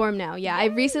 I dorm now. Yeah. I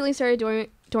recently started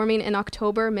dorming in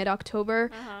October,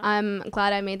 mid-October. Uh-huh. I'm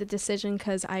glad I made the decision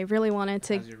because I really wanted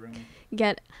to How's your room?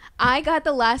 I got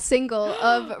the last single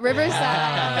of Riverside.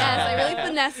 Wow. Yes, I really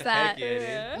finessed that. Heck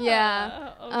yeah, dude.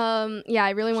 Yeah. Yeah, I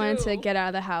really wanted to True. get out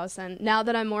of the house, and now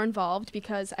that I'm more involved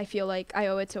because I feel like I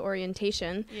owe it to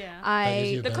orientation. Yeah. That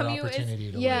gives you a The better commute is-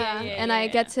 opportunity to Yeah, Yeah, and I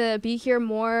get to be here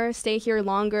more, stay here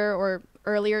longer or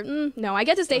earlier. No, I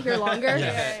get to stay here longer.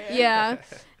 Yeah. Yeah.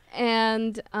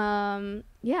 And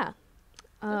yeah.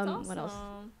 That's awesome. What else?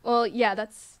 Well, yeah,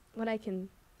 that's what I can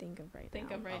think of right Think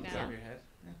now. of right Off the now. top of your head?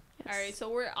 Yeah. Yes. All right, so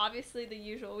we're obviously the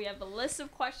usual. We have a list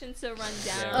of questions to run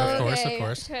down. Yeah. Of Okay.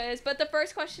 course. But the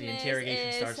first question The is,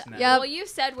 interrogation starts now. Yep. well, you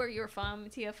said where you're from.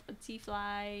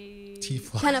 T-Fly.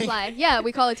 T-Fly. Tenafly. Yeah,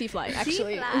 we call it T-Fly,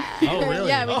 actually. T-Fly. Oh, really?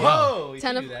 Yeah, we do. Oh, you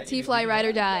can do that. You T-Fly, can do ride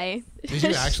or that. die. Did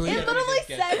you actually? It Yeah. literally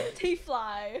Get says that.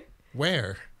 T-Fly.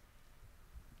 Where?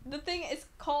 The thing is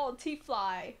called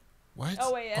T-Fly. What?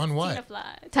 Oh, wait. On what?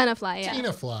 Tina-Fly. Tenafly, yeah.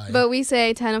 Tina Fly. But we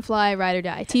say Tenafly, ride or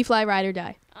die. T-Fly, ride or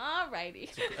die. Alrighty.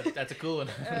 That's a cool one.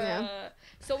 Yeah.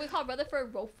 So we call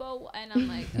Rutherford Rofo, and I'm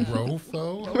like...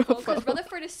 Rofo? Because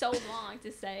Rutherford is so long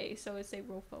to say, so it's a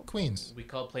Rofo. Queens. We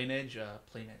call Plainedge,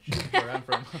 where I'm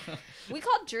from. We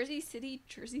call Jersey City,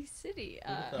 Jersey City.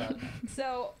 Who would've thought?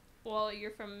 So, well,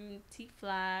 you're from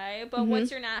T-Fly, but Mhm.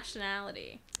 what's your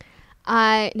nationality?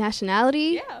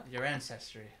 Nationality? Yeah. Your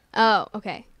ancestry. Oh,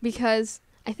 okay. Because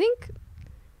I think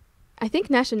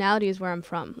nationality is where I'm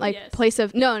from. Like Yes. place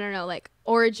of no, like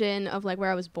origin of like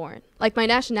where I was born. Like my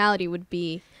nationality would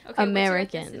be Okay,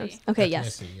 American. What's your ethnicity? Okay,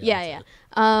 yes. Ethnicity, Yeah.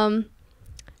 that's it.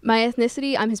 My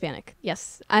ethnicity, I'm Hispanic.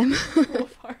 Yes. I'm What?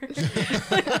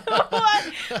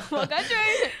 What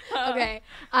country? Okay.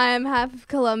 I'm half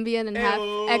Colombian and half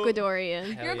Ew.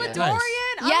 Ecuadorian. Hell You're yeah.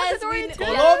 Ecuadorian? I'm Yes, Ecuadorian we- too.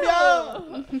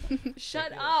 Colombia!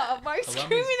 Shut up. Why are you Colombia's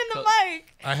screaming in the co-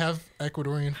 mic? I have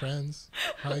Ecuadorian friends.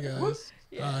 Hi, guys.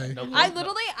 Hi. No I Colom-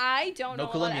 literally, I don't no know a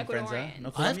lot Colombian of friends, huh? Ecuadorians.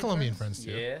 No I have Colombian friends,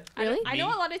 too. Yeah. Really? I know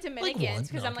a lot of one. Dominicans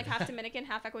because No, I'm like okay. half Dominican,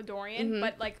 half Ecuadorian. Mhm.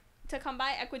 But like to come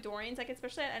by Ecuadorians, like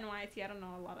especially at NYIT, I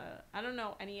don't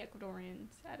know any Ecuadorians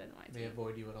at NYIT. They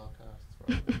avoid you at all costs.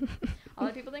 Bro. A lot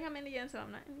of people think I'm Indian, so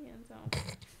I'm not Indian. So,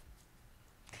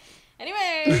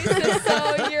 anyways,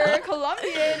 so you're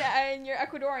Colombian and you're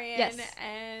Ecuadorian, Yes.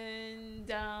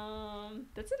 and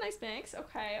That's a nice mix.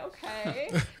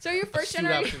 Okay. So your first Astute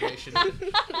generation.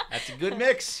 observation. That's a good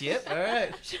mix. Yep. All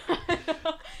right.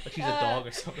 Like she's a dog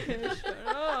or something.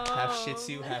 Half Shih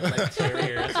Tzu, half like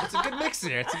terrier. It's a good mix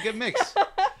there. It's a good mix.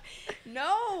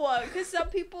 No, because some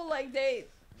people like they.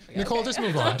 Nicole, just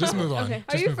move on. Just move on. Okay.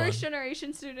 Are Just you move on. first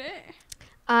generation student?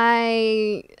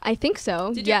 I think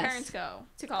so. Did your yes. parents go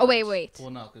to college? Oh wait. Well,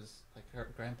 no, because like her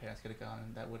grandparents could have gone,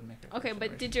 and that wouldn't make her. Okay, first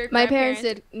but did generation. your My parents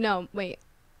grandparents- did. No, wait.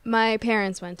 My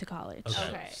parents went to college.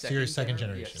 Okay. So you're second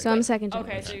generation. So I'm second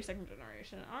generation. Okay, so you're second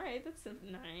generation. All right, that's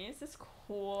nice. That's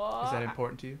cool. Is that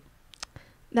important to you?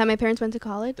 That my parents went to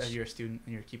college. That you're a student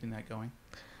and you're keeping that going?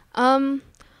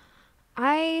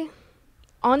 I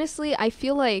honestly, I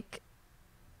feel like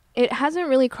it hasn't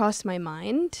really crossed my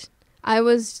mind. I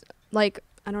was like,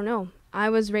 I don't know. I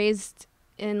was raised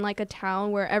in like a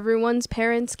town where everyone's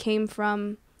parents came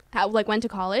from, like went to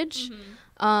college.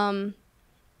 Mm-hmm.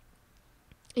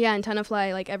 Yeah, in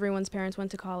Tenafly, like everyone's parents went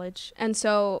to college. And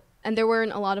there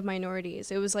weren't a lot of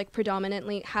minorities. It was like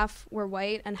predominantly half were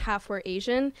white and half were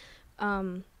Asian,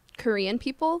 Korean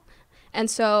people. And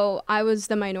so I was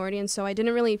the minority, and so I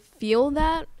didn't really feel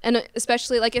that. And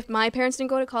especially like if my parents didn't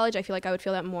go to college, I feel like I would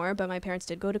feel that more, but my parents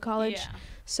did go to college. Yeah.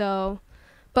 So,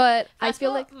 but I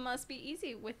feel like must be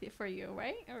easy for you,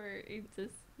 right? Or is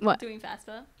this What? doing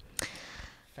FAFSA?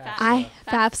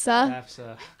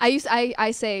 FAFSA.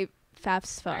 I say FAFSA.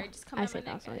 Sorry, just come I at say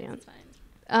my neck, FAFSA, guys, yeah. it's fine.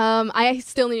 I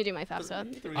still need to do my FAFSA. I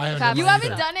haven't FAFSA. done You mine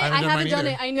haven't either. done it? I haven't done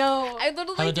mine either. I know. I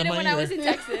literally Haven't did done it when mine I was in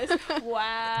either. Texas.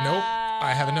 Wow. Nope,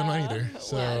 I haven't done mine either.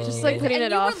 So Wow. Just, like, putting And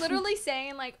it you off. were literally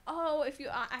saying like, oh, if you,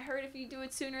 I heard if you do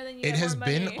it sooner, then you it get has more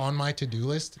been money. on my to-do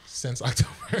list since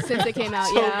October. Since it came out,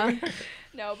 So- yeah.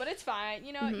 No, but it's fine.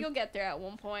 You know, Mhm. you'll get there at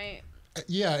one point.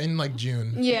 Yeah, in like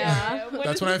June. Yeah.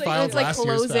 That's it's when I like- filed It's, like, last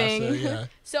year's closing. FAFSA. Yeah.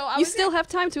 So I You was still have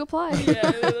time to apply. yeah,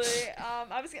 literally.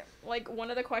 I was like, one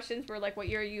of the questions were like, what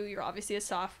year are you? You're obviously a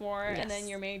sophomore, and then Yes.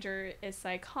 your major is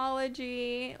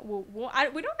psychology. Well,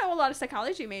 we don't know a lot of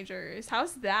psychology majors.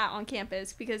 How's that on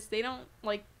campus? Because they don't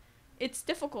like, it's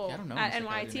difficult Yeah, I don't know at any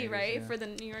psychology NYIT, majors, right? yeah. For the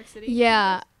New York City.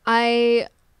 Yeah, I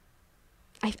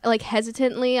like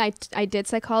hesitantly I did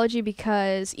psychology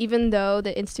because even though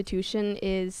the institution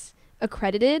is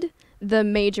accredited, the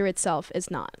major itself is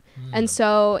not. And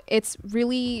so it's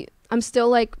really, I'm still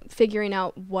like figuring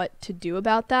out what to do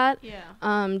about that. Yeah.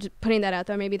 Putting that out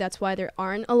there, maybe that's why there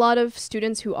aren't a lot of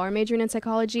students who are majoring in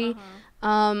psychology.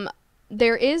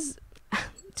 There is,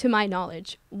 to my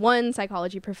knowledge, one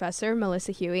psychology professor,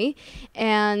 Melissa Huey,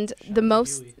 and Shout the out to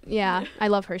most, Huey. yeah, I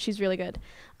love her. She's really good.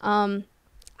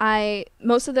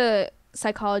 Most of the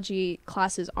psychology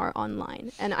classes are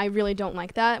online, and I really don't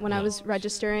like that. When I was Oh,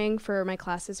 registering for my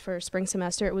classes for spring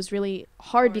semester, it was really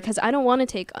hard because I don't want to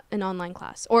take an online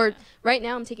class. Or Yeah. right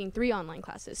now I'm taking 3 online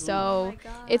classes, Oh so my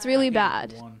God. it's really I bad.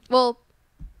 gave one. Well,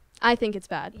 I think it's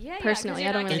bad. Yeah, 'cause personally, you're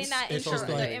I don't not really. getting that It's intro- just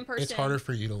the like in-person. it's harder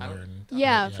for you to I don't- learn. Yeah,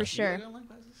 Yeah. for You sure. go to online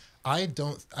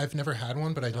classes? I've never had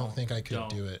one, but I don't think I could Don't.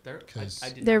 do it They're- because I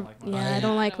did They're not like mine. yeah, I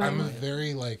don't like I'm a mine.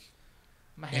 very like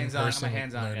I'm a hands-on. I'm a in-person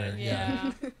hands-on guy. learner,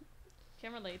 Yeah.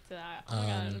 Can relate to that. Oh my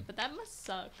God. But that must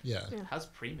suck. yeah. Yeah. How's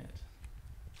pre-med?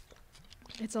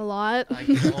 It's a lot. I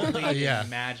can only Yeah.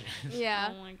 imagine. Yeah.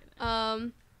 Oh my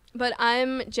goodness. But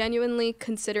I'm genuinely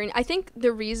considering. I think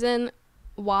the reason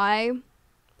why,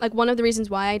 like one of the reasons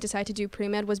why I decided to do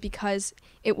pre-med was because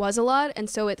it was a lot, and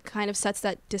so it kind of sets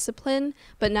that discipline.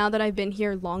 But now that I've been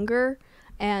here longer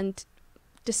and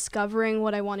discovering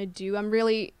what I want to do, I'm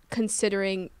really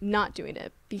considering not doing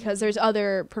it because there's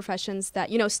other professions that,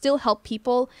 you know, still help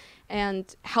people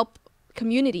and help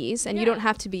communities, and you Yeah. don't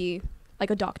have to be like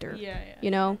a doctor, Yeah.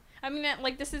 you know? I mean,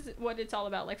 like, this is what it's all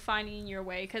about, like, finding your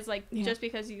way. Because, like, Yeah. just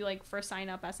because you, like, first sign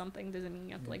up at something doesn't mean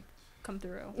you have to, like, come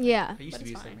through. Yeah. I used But to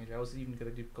be a it's psych fine. major. I was even gonna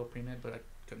go pre-med, but I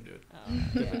couldn't do it.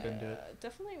 Yeah, couldn't do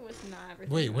definitely was not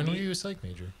everything. Wait, for when me. were you a psych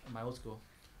major? In my old school.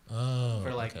 Oh,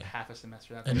 For like okay. half a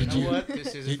semester. And You did know you- what?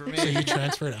 This isn't for me. So you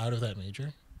transferred out of that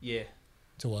major Yeah.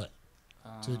 to what?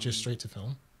 To just straight to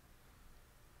film?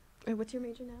 Wait, what's your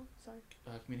major now? Sorry.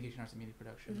 Communication arts and media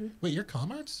production. Mhm. Wait, you're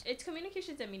com arts? It's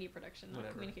communications and media production, not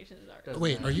Whatever. communications art. Doesn't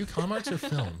Wait, matter. are you com arts or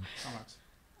film? Com arts.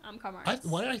 I'm com arts.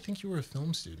 Why did I think you were a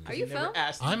film student? Are you never film?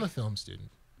 asked I'm me. a film student.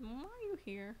 Why are you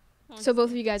here? So both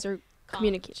of you guys are Com.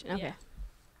 communication. Okay. Yeah.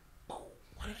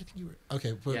 Why did I think you were?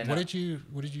 Okay, but Yeah, what no. did you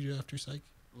do after psych?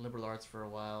 liberal arts for a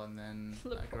while, and then I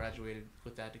Liberal. graduated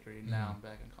with that degree. Now I'm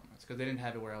back in com arts because they didn't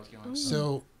have it where I was going. Oh.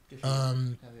 So, If you have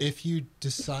it. if you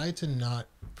decide to not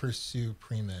pursue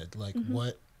pre-med, like Mhm.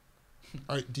 what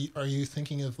are you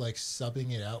thinking of, like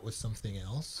subbing it out with something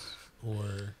else,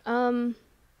 or I'm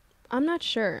not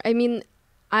sure. I mean,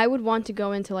 I would want to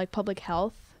go into like public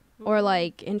health or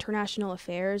like international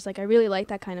affairs. Like I really like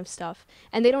that kind of stuff,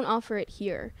 and they don't offer it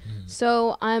here.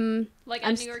 So I'm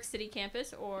New York City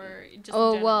campus or just in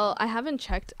oh general? well, I haven't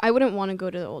checked. I wouldn't want to go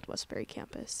to the Old Westbury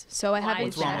campus, so I haven't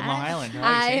What's wrong with checked. Long Island? Huh?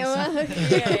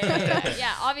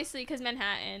 Yeah, obviously because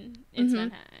Manhattan, it's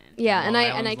Manhattan. Yeah, and Long I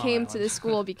Island's Long came to Island. the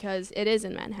school because it is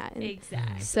in Manhattan.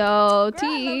 Exactly. So Girl, I love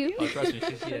T. you. Oh, trust me.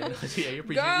 Yeah, you're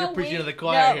preaching, Girl, you're preaching we- to the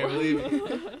choir no. here, believe me.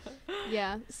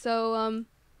 Yeah. So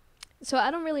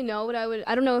I don't really know what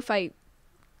I don't know if I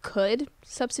could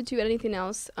substitute anything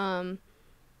else.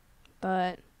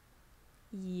 But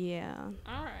yeah.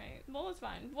 All right. Well, it's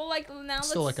fine. Well, like now let's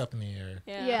Still like up in the air.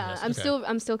 Yeah. Yeah, Yes, okay.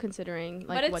 I'm still considering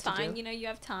like But it's what fine. to do. You know, you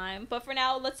have time. But for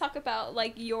now, let's talk about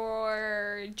like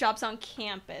your jobs on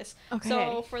campus. Okay.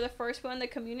 So for the first one, the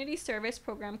community service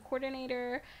program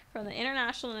coordinator from the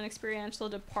international and experiential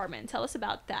department. Tell us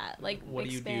about that. Like, What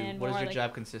do you do? expand What does more, your like-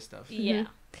 job consist of? Yeah.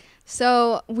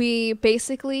 So we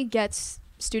basically get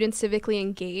students civically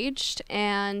engaged,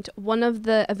 and one of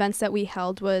the events that we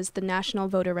held was the national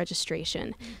voter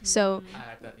registration. So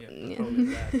Totally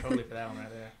for that one right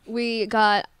there. we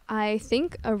got, I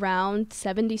think, around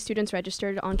 70 students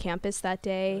registered on campus that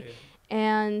day. Oh, yeah.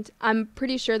 And I'm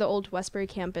pretty sure the Old Westbury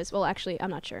campus, well, actually,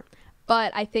 I'm not sure,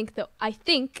 but I think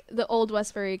the Old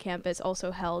Westbury campus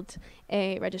also held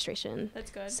a registration.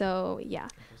 That's good. So yeah,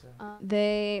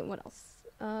 what else?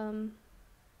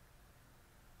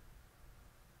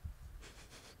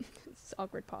 It's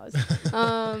awkward pause.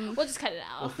 We'll just cut it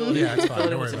We'll out. fill it Yeah, in, it's fine. fill it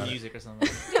Don't in worry with some about it. music or something.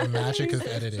 The magic of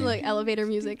editing. Like elevator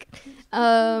music.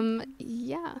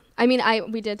 Yeah. I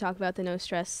mean, we did talk about the No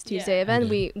Stress Tuesday Yeah. event.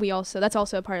 We We also, that's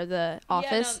also a part of the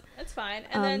office. Yeah, no, that's fine.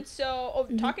 And then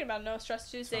mhm. talking about No Stress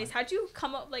Tuesdays, how'd you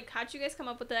guys come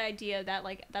up with the idea that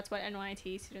like that's what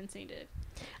NYIT students needed?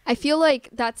 I feel like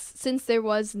that's, since there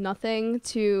was nothing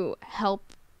to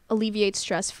help alleviate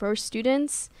stress for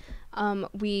students,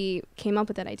 we came up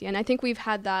with that idea. And I think we've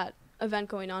had that event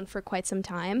going on for quite some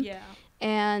time. Yeah.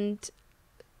 And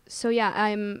so yeah,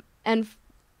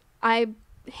 I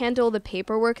handle the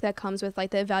paperwork that comes with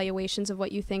like the evaluations of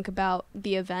what you think about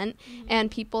the event, and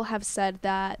people have said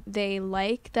that they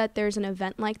like that there's an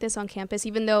event like this on campus,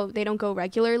 even though they don't go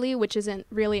regularly, which isn't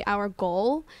really our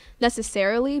goal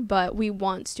necessarily, but we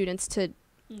want students to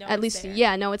No, at it's least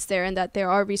there. know it's there, and that there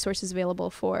are resources available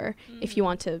for if you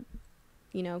want to,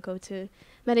 go to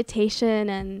meditation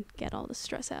and get all the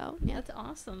stress out. Yeah. That's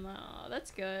awesome though. That's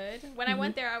good. When I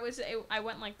went there, I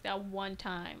went like that one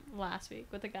time last week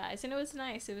with the guys, and it was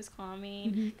nice. It was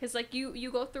calming because like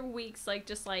you go through weeks like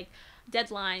just like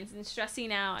deadlines and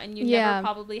stressing out, and you never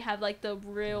probably have like the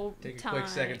real Take a time. quick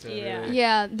second to yeah. really-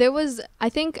 Yeah, there was, I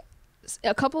think,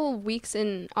 a couple weeks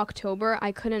in October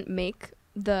I couldn't make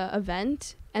the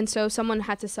event, and so someone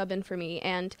had to sub in for me,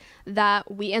 and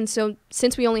so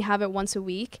since we only have it once a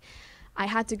week, I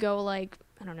had to go like,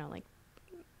 I don't know, like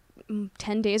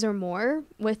 10 days or more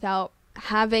without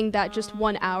having that just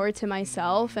 1 hour to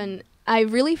myself, and I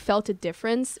really felt a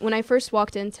difference when I first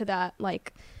walked into that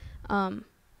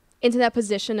into that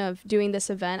position of doing this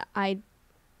event. I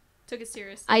Took it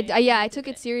seriously. I took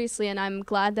it seriously, and I'm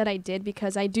glad that I did,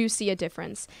 because I do see a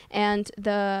difference. And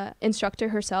the instructor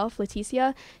herself,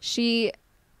 Leticia, she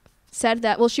said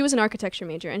that, well, she was an architecture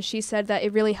major, and she said that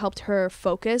it really helped her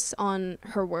focus on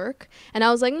her work. And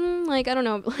I was like, I don't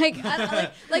know, we'll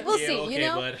Yeah, see, okay,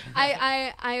 bud.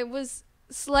 I was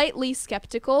slightly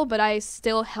skeptical, but I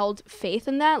still held faith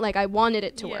in that. Like, I wanted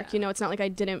it to work, Yeah. it's not like I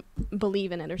didn't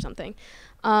believe in it or something.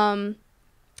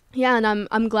 Yeah, and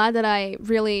I'm glad that I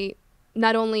really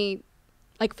not only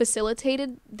like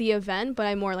facilitated the event, but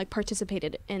I more like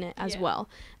participated in it as well.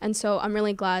 And so I'm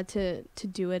really glad to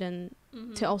do it, and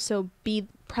to also be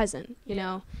present, you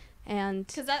know, and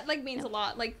because that like means a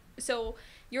lot. Like, so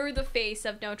you're the face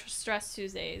of No Stress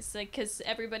Tuesdays, like, because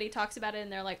everybody talks about it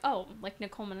and they're like, oh, like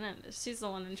Nicole Menendez, she's the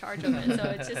one in charge of it. So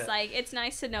it's just like, it's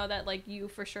nice to know that like you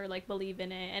for sure like believe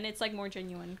in it, and it's like more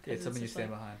genuine. It's something you just,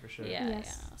 stand like, behind for sure. Yeah,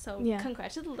 Yes. yeah. So Yeah.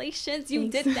 congratulations, you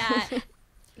Thanks. did that.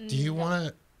 Do you want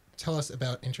to tell us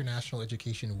about International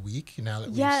Education Week now that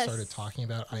we've Yes. started talking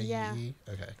about IEE? Yeah.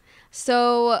 Okay.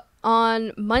 So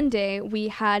on Monday, we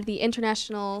had the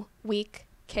International Week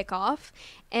kickoff,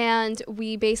 and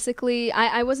we basically,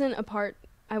 I wasn't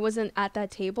at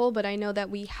that table, but I know that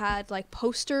we had like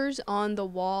posters on the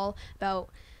wall about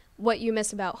what you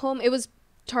miss about home. It was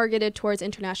targeted towards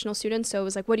international students, so it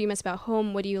was like, what do you miss about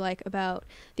home? What do you like about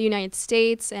the United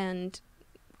States? And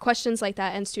questions like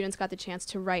that, and students got the chance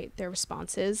to write their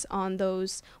responses on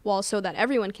those walls so that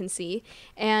everyone can see.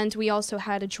 And we also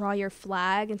had a draw your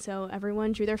flag, and so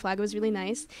everyone drew their flag. It was really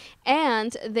nice.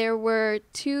 And there were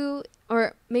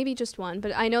or maybe just one,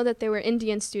 but I know that there were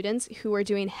Indian students who were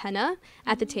doing henna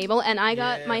at the table, and I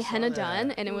got my henna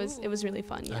done, and it was really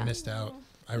fun. I Yeah. missed out.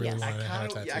 I really wanted a henna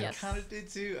tattoo. I kind of did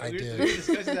too. I We did. were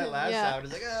discussing that last Yeah. time. I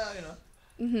was like, you know.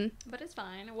 Mm-hmm. But it's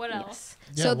fine. What else?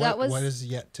 Yeah, So that was what is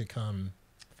yet to come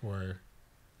for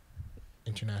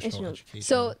international education?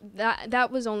 So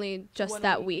that was only just 1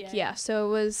 that week, week. yeah. Yeah. So it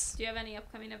was Do you have any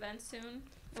upcoming events soon?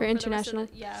 For Or the rest of international?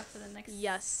 for the next.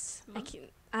 yes. month?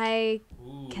 I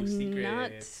Ooh, Cannot.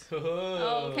 secrets.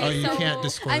 Oh, okay. Oh, you so- can't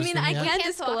disclose I mean, them I yet? can't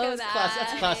Can't talk disclose. about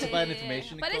That's classified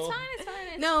information, But it's Nicole. fine. It's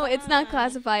fine. No, it's not fine.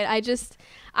 classified.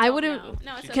 I No, wouldn't.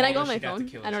 No, it's Can I okay. go on my She got to phone?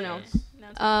 kill I don't know. us, guys. No,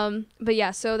 it's fine. But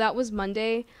yeah, so that was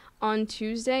Monday. On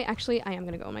Tuesday, actually, I am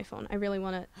gonna go on my phone. I really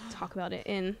want to talk about it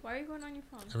in. Why are you going on your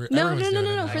phone? No, Everyone's no, no, doing no,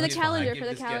 it no, now. for the It's fine. calendar, I give for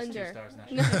the this guest 2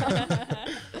 calendar. stars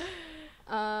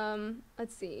now.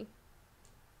 Let's see.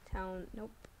 Town.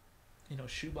 Nope. You know,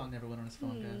 Shubong never went on his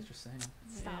phone, guys. Just saying.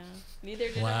 Stop. Yeah. Neither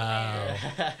did Wow.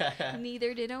 Omer.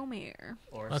 Neither did Omer.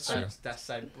 Or That's side, true. that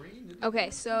side Breen. Okay,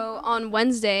 so on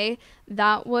Wednesday,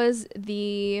 that was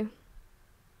the.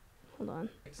 Hold on.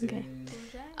 Okay.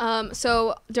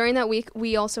 So during that week,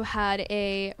 we also had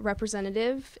a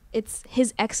representative. It's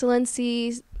His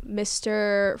Excellency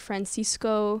Mr.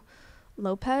 Francisco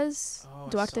Lopez Oh, I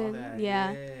Duarte. saw that.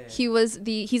 Yeah. He's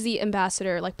the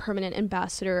ambassador, like permanent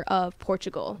ambassador of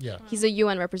Portugal. Yeah. He's a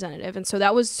UN representative, and so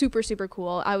that was super, super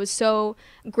cool. I was so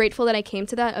grateful that I came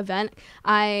to that event.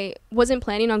 I wasn't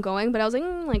planning on going, but I was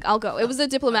like, I'll go. It was a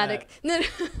diplomatic,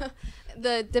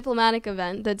 the diplomatic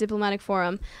event, the diplomatic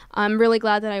forum. I'm really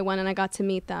glad that I went and I got to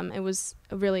meet them. It was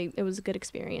a good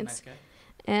experience. Nice guy.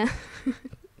 And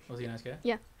Was he a nice guy?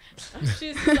 yeah.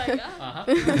 She's like, oh. Uh-huh.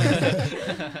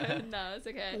 No, it's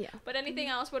okay. Yeah. But anything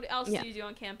else? What else Yeah. do you do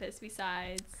on campus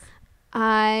besides?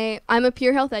 I'm a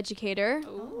peer health educator.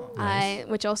 Ooh. Nice.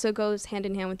 Which also goes hand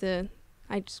in hand with the.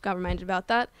 I just got reminded about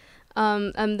that.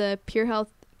 I'm the peer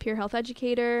health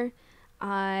educator.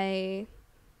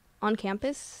 On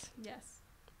campus, Yes.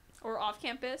 Or off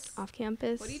campus? off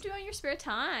campus. What do you do on your spare in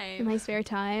time? my spare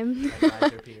time?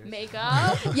 Advise your peers.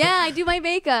 Makeup? Yeah, I do my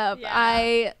makeup. Yeah.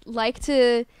 I like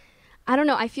to. I don't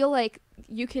know. I feel like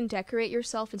you can decorate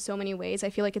yourself in so many ways. I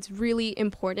feel like it's really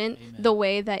important Amen. the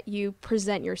way that you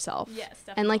present yourself. Yes,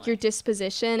 definitely. And like your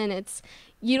disposition, and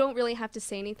you don't really have to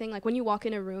say anything. Like when you walk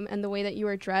in a room and the way that you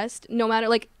are dressed, no matter,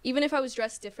 like, even if I was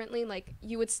dressed differently, like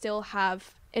you would still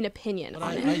have an opinion But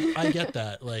on it. I get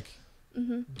that. Like,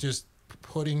 Mm-hmm. just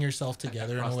putting yourself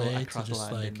together in a way to crossed the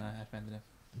just line, like didn't I? I offended him.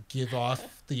 give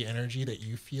off the energy that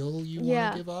you feel you Yeah.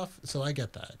 want to give off. So I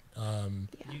get that.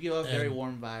 You give off very And-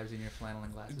 warm vibes in your flannel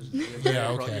and glasses. Yeah,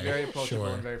 okay, You're very approachable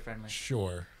sure. and very friendly.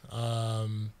 Sure.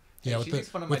 Hey, Yeah, she makes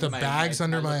fun of with the my bags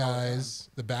under look my all the time. eyes,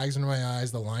 the bags under my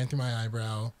eyes, the line through my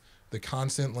eyebrow, the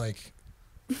constant like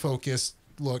focused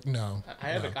look. No, I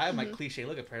have no. I have my cliche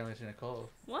look apparently to Nicole.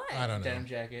 What? I don't know. Denim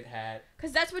jacket, hat.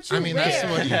 Because that's what you I mean, wear. that's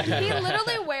what you do. He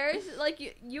literally wears,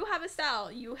 like, you have a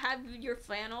style. You have your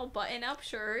flannel button-up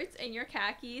shirts and your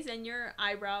khakis and your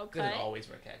eyebrow Doesn't cut. always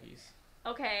wear khakis.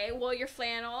 Okay, well, your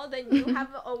flannel, then you have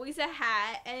always a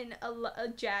hat and a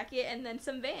jacket and then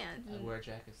some Vans. I wear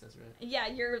jackets. That's right. Yeah,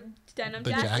 your denim The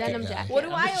jacket. jacket Denim guy. jacket. What do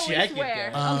I'm I the always jacket wear?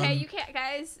 guy. Okay, Um, you can't,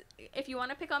 guys. If you want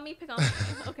to pick on me, pick on me.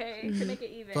 Okay, to make it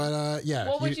even. But yeah,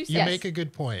 What would you you say? make a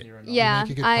good point. You're annoying. Yeah,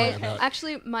 make a good I point about-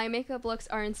 actually my makeup looks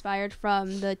are inspired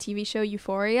from the TV show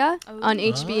Euphoria on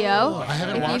Ooh. HBO. Oh, I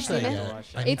haven't If you've watched that seen yet. it.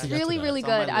 I need It's to get to really, that. really It's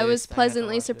on my good. I was list. I have to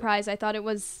pleasantly watch it. surprised. I thought it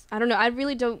was. I don't know. I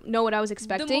really don't know what I was The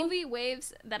expecting. movie Waves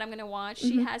that I'm gonna watch,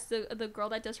 she Mhm. has the girl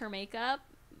that does her makeup,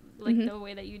 like Mhm. the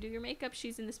way that you do your makeup.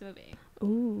 She's in this movie.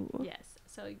 Ooh. Yes,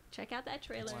 so check out that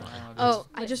trailer. Wow, Oh,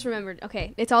 I just remembered.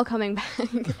 Okay, it's all coming back.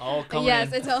 all coming Yes,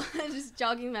 in. it's all just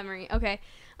jogging memory. Okay,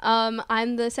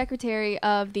 I'm the secretary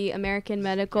of the American Your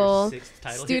Medical sixth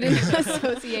title Student here.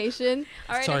 Association.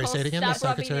 All right, Sorry, Nicole, say it again. The stop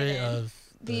rubbing it secretary in. of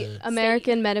The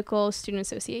American Medical Student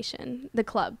Association, the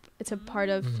club. It's a part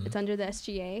of. Mhm. It's under the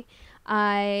SGA.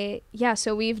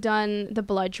 So we've done the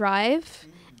blood drive,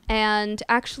 and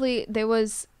actually there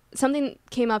was something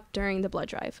came up during the blood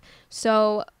drive.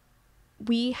 So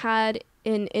we had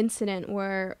an incident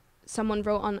where someone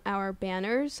wrote on our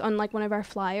banners, on like one of our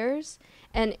flyers,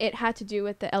 and it had to do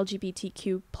with the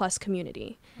LGBTQ plus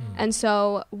community. And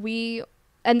so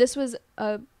this was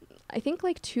I think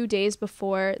like 2 days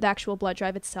before the actual blood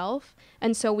drive itself.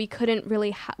 And so we couldn't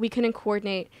really, we couldn't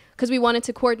coordinate because we wanted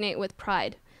to coordinate with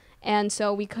Pride. And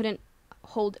so we couldn't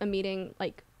hold a meeting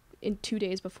like in 2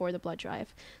 days before the blood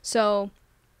drive. So,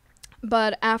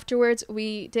 but afterwards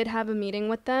we did have a meeting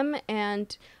with them,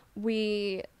 and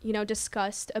we,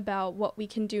 discussed about what we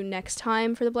can do next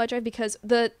time for the blood drive, because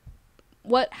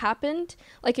what happened,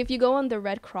 like if you go on the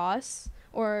Red Cross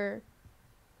or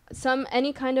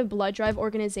any kind of blood drive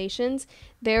organizations,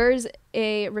 there's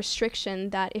a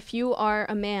restriction that if you are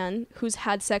a man who's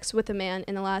had sex with a man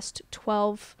in the last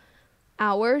 12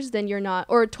 hours, then you're not,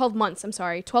 or 12 months,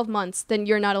 12 months, then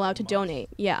you're not allowed to donate.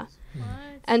 Yeah. What?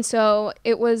 And so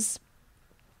it was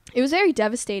very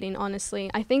devastating, honestly.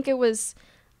 I think it was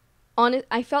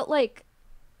I felt like,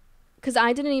 because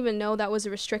I didn't even know that was a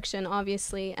restriction,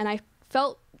 obviously, and I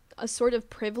felt a sort of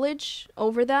privilege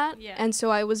over that. Yeah. And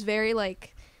so I was very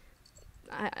like,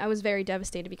 I was very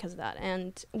devastated because of that.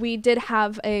 And we did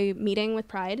have a meeting with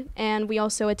Pride, and we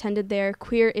also attended their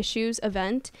Queer Issues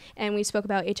event, and we spoke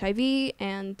about HIV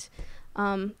and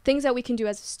things that we can do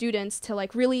as students to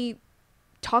like really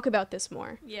talk about this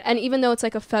more. Yeah. And even though it's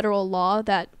like a federal law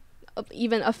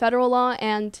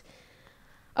and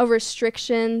a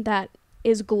restriction that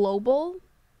is global,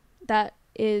 that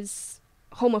is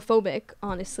homophobic,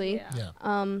 honestly. Yeah.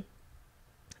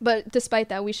 But despite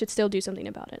that, we should still do something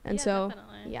about it. And Yeah, so,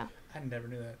 definitely. yeah. I never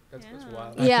knew that. That's Yeah.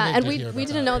 wild. I Yeah, think I and did hear we about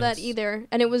didn't that. know that It's- either.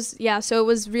 And it was, so it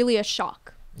was really a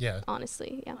shock, Yeah.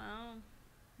 honestly. Yeah. Wow.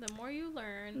 The more you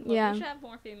learn, Yeah. we should have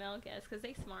more female guests because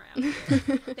they smart out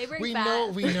here. They bring We facts.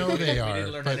 know they We are, need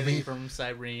to learn but anything from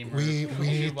Cyrene. we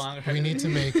need to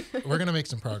make, we're going to make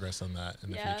some progress on that in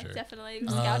the Yeah, future. definitely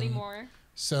scouting more.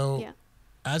 So Yeah.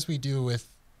 as we do with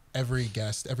every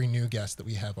new guest that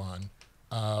we have on,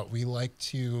 we like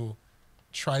to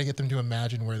try to get them to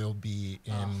imagine where they'll be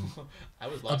in I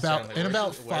was lost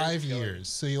about 5 years.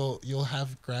 So you'll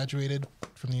have graduated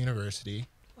from the university.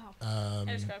 Wow.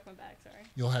 I just cracked my back, sorry.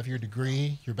 You'll have your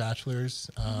degree, your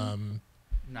bachelor's,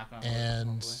 Knock on wood,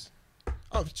 and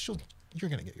you're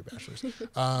gonna get your bachelor's.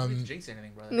 Didn't jinx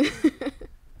anything, brother.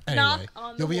 Anyway,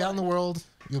 on the you'll be out in the wood. world.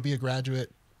 You'll be a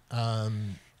graduate.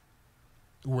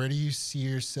 Where do you see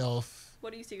yourself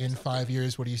What do you see in yourself 5 doing?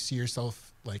 years? What do you see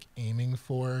yourself like aiming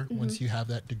for once Mm-hmm. you have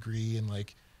that degree and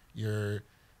like you're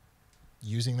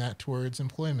using that towards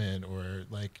employment or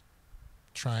like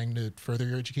trying to further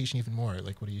your education even more?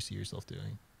 Like, what do you see yourself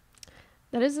doing?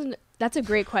 That's a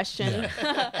great question.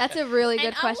 Yeah. That's a really good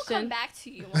And I will come question. back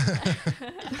to you on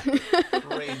that.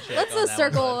 Brain check Let's on a that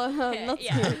circle. one, bud. Okay, Let's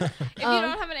yeah. If you Um,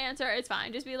 don't have an answer, it's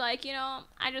fine. Just be like,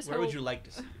 I just Where hope. would you like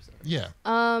to see yourself? Yeah.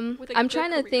 With a I'm good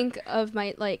trying to career. think of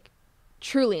my like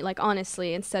truly, like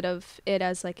honestly, instead of it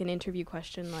as like an interview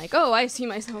question, like, oh, I see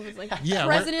myself as like Yeah.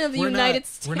 president of the we're United not,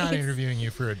 States. We're not interviewing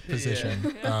you for a position.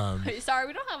 Sorry,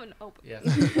 we don't have an open. Yeah,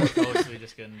 post, we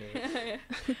just couldn't do it.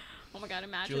 Oh my god,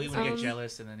 imagine. Julie would this. get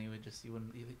jealous, and then he would just,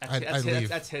 I'd leave.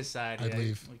 That's his side. I'd yeah,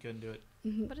 leave. We couldn't do it.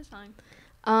 But it's fine.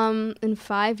 In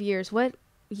 5 years, what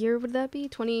year would that be?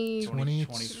 24,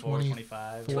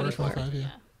 25. 25, yeah.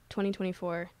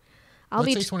 2024. Let's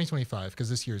say 2025 because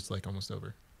this year's like almost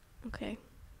over. Okay.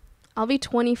 I'll be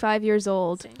 25 years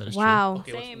old. Same. That is Wow.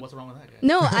 Okay, Same. what's wrong with that, guy?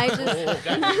 No, I Oh, just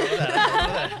God,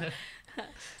 I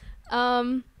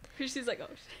know that. She's like, oh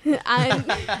shit.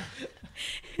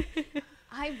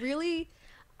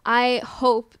 I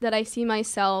hope that I see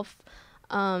myself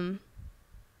I'm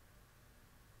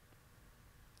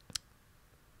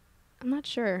not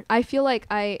sure. I feel like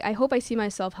I hope I see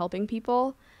myself helping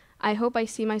people. I hope I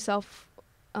see myself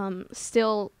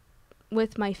still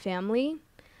with my family.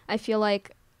 I feel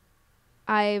like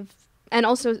and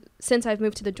also since I've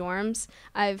moved to the dorms,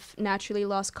 I've naturally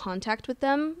lost contact with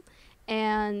them,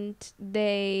 and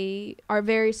they are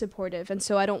very supportive, and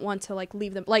so I don't want to like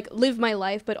leave them, like live my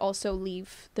life but also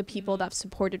leave the people that have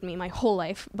supported me my whole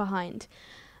life behind.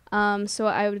 So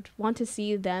I would want to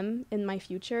see them in my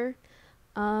future.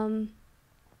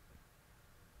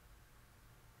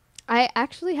 I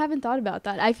actually haven't thought about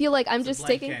that. I feel like I'm It's a just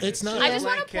blank taking It's canvas. not- It's I a just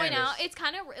blank want to point out, canvas. it's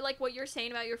kind of like what you're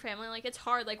saying about your family. Like, it's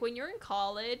hard. Like, when you're in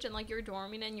college and, like, you're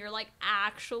dorming and you're, like,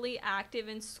 actually active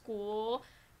in school,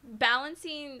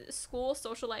 balancing school,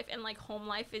 social life, and, like, home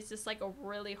life is just, like, a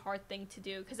really hard thing to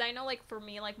do. Because I know, like, for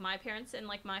me, like, my parents and,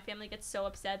 like, my family get so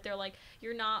upset. They're like,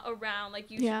 you're not around. Like,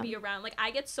 you Yeah. should be around. Like,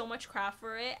 I get so much crap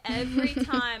for it. Every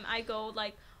time I go,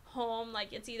 like, home,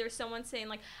 like, it's either someone saying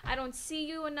like, I don't see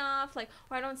you enough, like,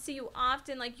 or I don't see you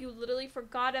often, like, you literally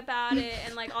forgot about it,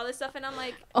 and like all this stuff, and I'm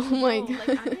like, Oh my no, God.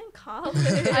 like, I'm in college.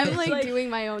 I'm like doing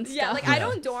my own stuff. yeah, like Yeah. I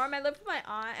don't dorm, I live with my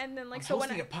aunt, and then like I'm so when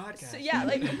hosting I a podcast. so, yeah,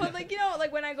 like, but like,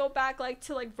 like when I go back like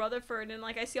to like Rutherford and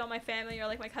like I see all my family or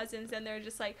like my cousins, and they're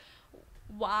just like,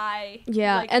 why?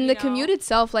 Yeah, Like, and you the know, commute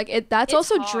itself, like that's it's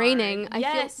also hard. draining. I feel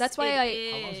Yes, that's why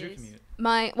it How long's your is. commute?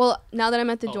 now that I'm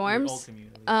at the Oh, your old dorms, commute,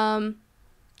 at least.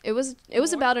 it was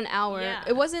More? about an hour. Yeah.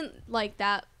 It wasn't like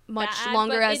that much bad,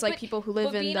 longer but as like people who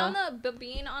live in the. But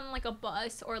being on like a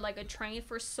bus or like a train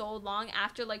for so long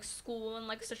after like school and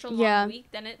like such a long Yeah. week,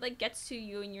 then it like gets to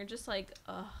you and you're just like,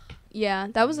 ugh. Yeah,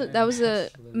 that was a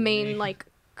Absolutely. main like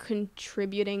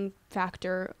contributing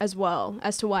factor as well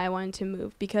as to why I wanted to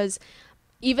move, because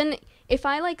even if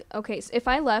I like so if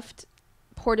I left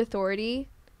Port Authority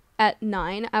at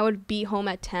 9, I would be home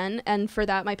at 10, and for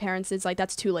that my parents is like,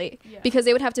 that's too late, Yeah. because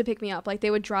they would have to pick me up, like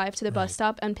they would drive to the bus Right.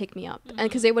 stop and pick me up, and Mhm.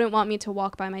 because they wouldn't want me to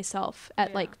walk by myself at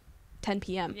Yeah. like 10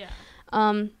 p.m. Yeah.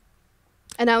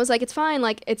 And I was like, it's fine,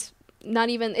 like it's not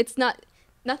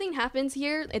nothing happens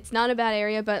here, it's not a bad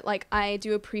area, but like I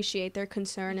do appreciate their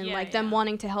concern and Yeah, like them yeah.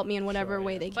 wanting to help me in whatever Sure,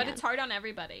 way yeah. they can. But it's hard on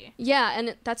everybody. Yeah,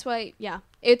 and that's why it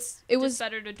It's was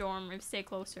better to dorm or stay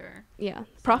closer. yeah,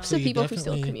 props So to you people who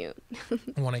still definitely-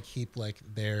 commute. I want to keep like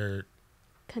their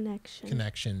Connection.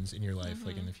 connections in your life,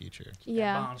 like in Mhm. the future.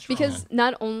 Yeah, bond strong. because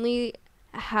not only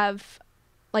have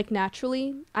like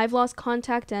naturally I've lost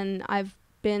contact and I've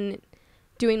been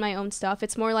doing my own stuff,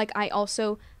 it's more like I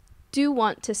also do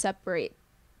want to separate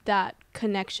that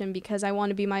connection, because I want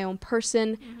to be my own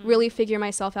person, Mhm. really figure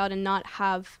myself out and not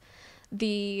have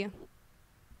the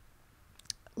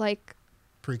like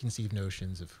Preconceived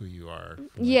notions of who you are.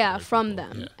 from other them.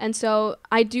 people. Yeah. And so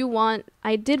I did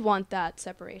want that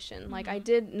separation. Like I Mhm.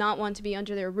 did not want to be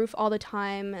under their roof all the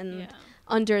time and Yeah.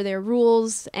 under their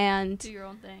rules, and Do your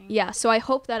own thing. yeah, so I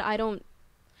hope that I don't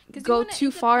 'Cause you go wanna too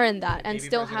far in independent. that and Baby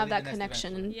still bird's gonna have leave that the nest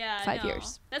connection in eventually. Yeah, 5 no.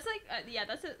 years. That's like,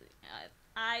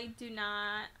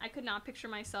 I could not picture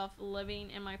myself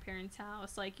living in my parents'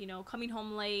 house, like, you know, coming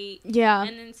home late. Yeah.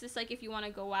 And then it's just like, if you want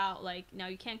to go out, like, no,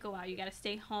 you can't go out. You got to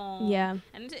stay home. Yeah.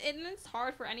 And it's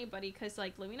hard for anybody, because,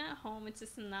 like, living at home, it's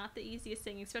just not the easiest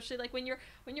thing, especially, like, when your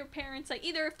parents, like,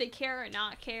 either if they care or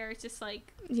not care, it's just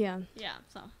like, Yeah. yeah,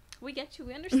 so. We get you.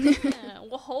 We understand.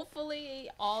 Well, hopefully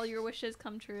all your wishes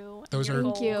come true. and Those your are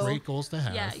goals. Thank you. great goals to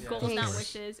have. Yeah, Yeah. goals, of not course.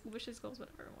 wishes. Wishes, goals,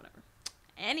 whatever.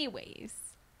 Yeah, Anyways.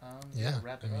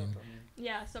 wrap I it up. mean-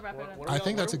 Yeah, so wrap it up. What I are think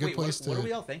we all- that's a good wait, place what to- are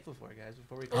we all thankful for, guys?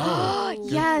 Before we Oh,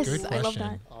 Good- yes, good I love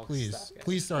question. Oh, Please, stop, guys.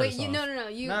 please start us Wait, off. no,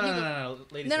 you No, you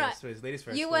ladies No, no, first, please. Ladies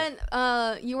first. you please.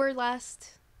 went you were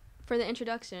last for the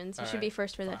introductions. You All should be right,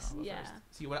 first for fine, this. I'll go Yeah. first.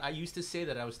 See, what I used to say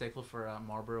that I was thankful for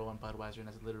Marlboro and Budweiser, and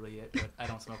that's literally it. But I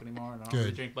don't smoke anymore, and I don't really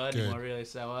Good, drink Bud good. anymore, really.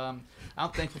 So I'm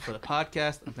thankful for the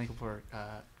podcast. I'm thankful for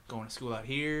going to school out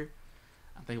here.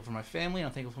 I'm thankful for my family. And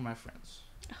I'm thankful for my friends,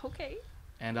 Okay.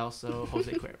 and also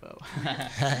Jose Cuervo.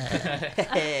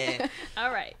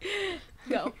 All right.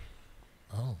 Go.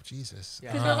 Oh, Jesus.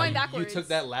 Yeah, 'Cause we're going you backwards. took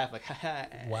that laugh like,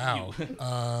 Wow.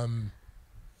 you.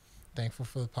 Thankful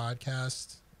for the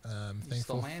podcast. You Thankful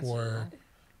stole my answer, for bro.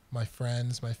 my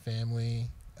friends, my family.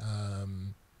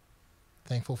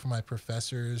 Thankful for my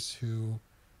professors who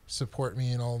support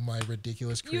me in all my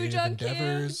ridiculous You creative Jung Kim,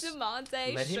 endeavors. DeMonte,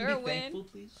 Let him be Sherwin. thankful,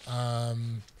 please.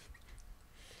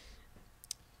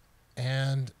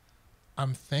 And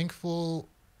I'm thankful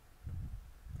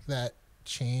that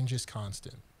change is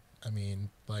constant. I mean,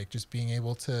 like just being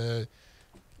able to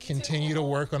continue to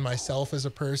work on myself as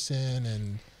a person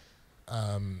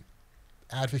and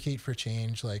advocate for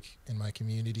change, like in my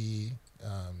community,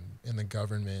 in the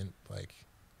government, like,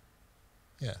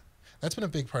 yeah, that's been a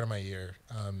big part of my year.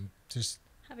 Just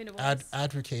Having a voice.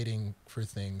 advocating for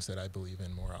things that I believe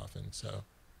in more often. So,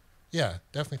 yeah,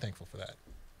 definitely thankful for that.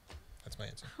 That's my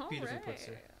answer. All Beautifully right. put,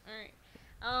 sir. All right.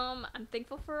 I'm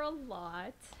thankful for a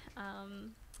lot.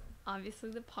 Obviously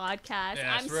the podcast.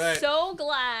 Yeah, that's I'm right. so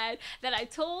glad that I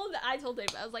told him, I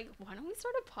was like, why don't we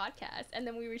start a podcast? And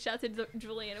then we reached out to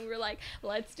Julian and we were like,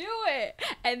 let's do it.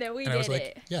 And then we And did I was like,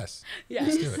 it. yes. Yeah.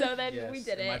 let's do it. So then Yes, we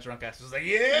did and my it. drunk ass was like,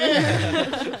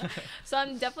 yeah. So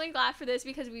I'm definitely glad for this,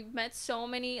 because we've met so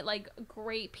many like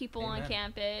great people on Amen.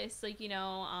 campus, like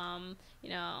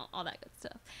all that good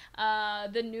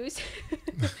stuff. The news,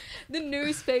 the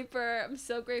newspaper. I'm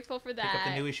so grateful for Pick up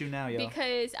that, the new issue now, yo.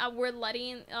 because we're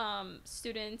letting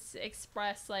students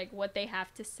express like what they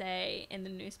have to say in the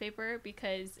newspaper,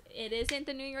 because it isn't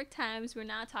the New York Times. We're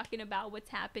not talking about what's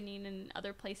happening in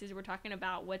other places. We're talking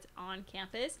about what's on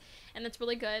campus, and that's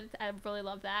really good. I really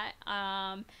love that.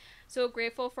 So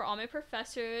grateful for all my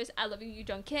professors. I love you,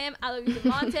 Jung Kim. I love you,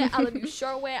 DeMonte. I love you,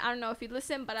 Sherway. I don't know if you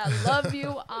listen, but I love you.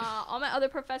 All my other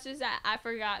professors that I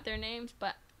forgot their names,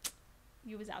 but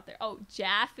you was out there. Oh,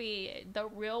 Jaffe, the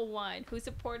real one who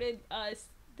supported us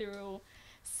through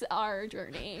our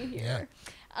journey here.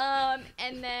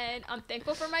 And then I'm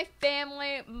thankful for my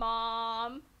family,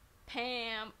 mom,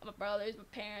 Pam, my brothers, my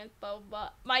parents, blah, blah, blah.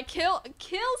 My kill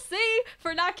C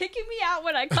for not kicking me out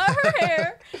when I cut her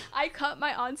hair. I cut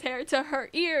my aunt's hair to her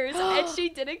ears, and she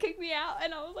didn't kick me out,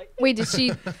 and I was like... Wait, did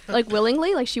she, like,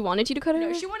 willingly? Like, she wanted you to cut her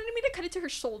hair? No, she wanted me to cut it to her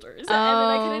shoulders, and then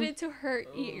I cut it to her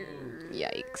ears.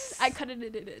 Yikes. I cut it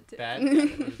into... Bad?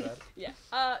 Bad? Yeah.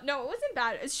 No, it wasn't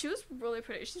bad. She was really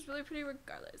pretty. She's really pretty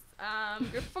regardless.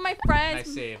 Grateful for my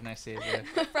friends. Nice save, yeah.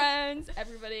 My friends,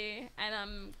 everybody, and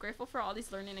I'm grateful for all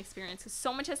these learning experiences.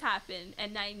 So much has happened,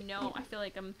 and I feel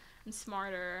like I'm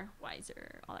smarter,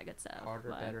 wiser, all that good stuff.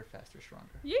 Harder, better, faster, stronger.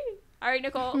 Yeah. All right,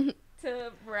 Nicole,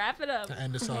 to wrap it up. To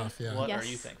end us off, yeah. What Yes. are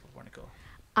you thankful for, Nicole?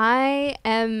 I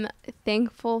am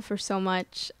thankful for so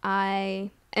much.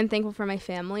 I am thankful for my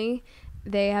family.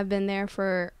 They have been there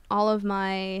for all of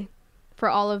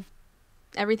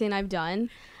everything I've done.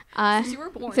 Since you were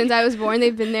born. Since I was born,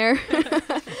 they've been there.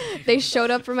 They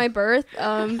showed up for my birth.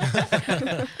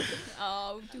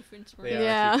 Oh,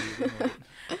 Yeah.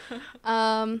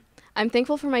 I'm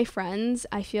thankful for my friends.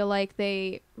 I feel like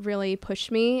they really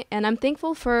push me, and I'm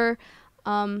thankful for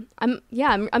I'm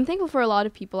thankful for a lot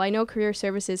of people. I know Career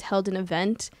Services held an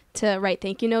event to write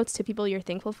thank you notes to people you're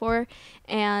thankful for,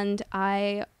 and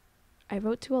I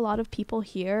wrote to a lot of people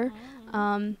here.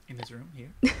 In this room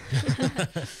here.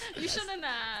 You shouldn't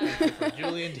have.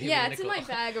 Julian, David, Yeah, and it's in Nicole. my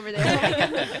bag over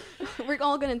there. We're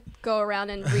all gonna go around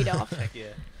and read off. Heck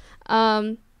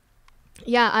yeah.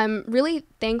 Yeah, I'm really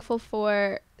thankful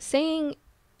for saying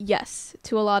yes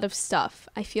to a lot of stuff.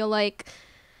 I feel like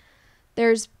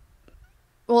there's,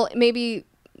 well, maybe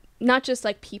not just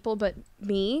like people, but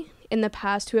me in the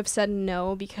past who have said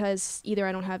no because either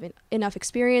I don't have enough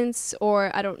experience, or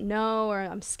I don't know, or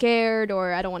I'm scared,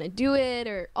 or I don't want to do it,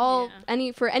 or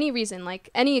for any reason, like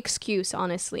any excuse,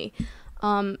 honestly.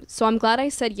 So I'm glad I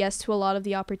said yes to a lot of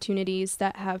the opportunities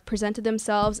that have presented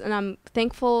themselves, and I'm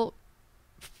thankful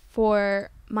for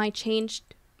my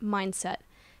changed mindset,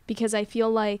 because I feel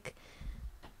like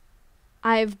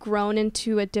I've grown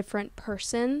into a different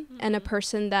person, and a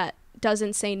person that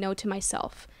doesn't say no to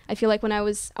myself. I feel like when I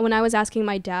was asking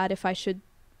my dad if I should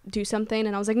do something,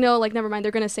 and I was like, no, like, never mind,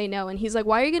 they're gonna say no, and he's like,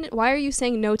 why are you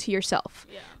saying no to yourself?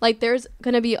 Yeah. Like, there's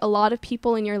gonna be a lot of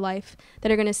people in your life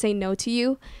that are gonna say no to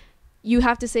you. You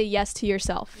have to say yes to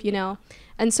yourself, you know?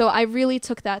 And so I really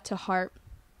took that to heart,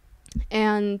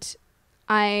 and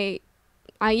I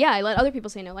let other people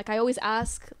say no. Like, I always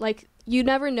ask, like, you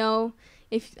never know.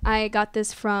 If I got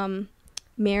this from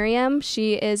Miriam,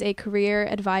 she is a career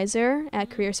advisor at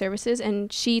Career Services,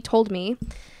 and she told me,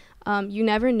 you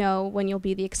never know when you'll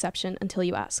be the exception until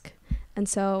you ask. And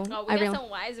so we got some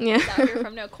wise ones out here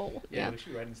from Nicole. Yeah, we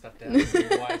should be writing stuff down.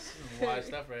 wise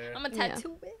stuff right here. I'm gonna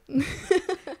tattoo it.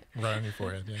 Right on your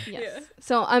forehead, yeah. Yes. Yeah.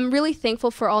 So I'm really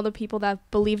thankful for all the people that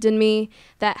believed in me,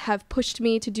 that have pushed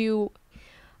me to do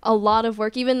a lot of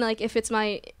work, even like if it's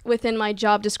within my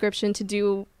job description to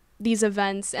do these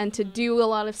events and to do a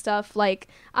lot of stuff. Like,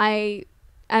 I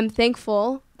am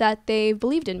thankful that they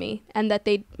believed in me and that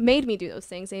they made me do those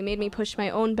things. They made me push my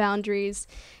own boundaries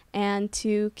and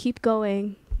to keep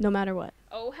going no matter what.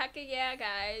 Oh, heck yeah,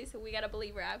 guys. We gotta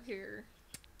believe we're out here.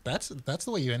 That's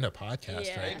the way you end a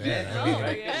podcast right there. Yeah. I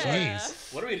mean, Yeah.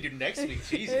 jeez. What are we gonna do next week?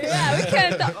 Jesus. Yeah, we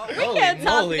can't top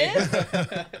moly. this.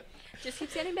 Just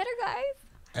keeps getting better, guys.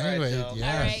 Anyway, All right,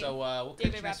 yeah. All right. So we'll David, catch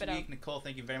you wrap next it up. week. Nicole,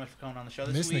 thank you very much for coming on the show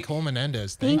this Miss week. Nicole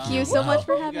Menendez, Thank you so much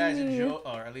for Hope you guys having me. enjoy,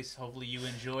 or at least hopefully you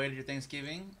enjoyed your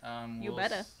Thanksgiving. You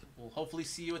better. We'll hopefully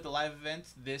see you at the live event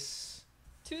this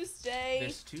Tuesday,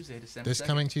 December This 2nd.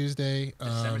 coming Tuesday.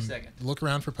 December 2nd. Look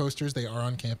around for posters. They are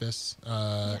on campus.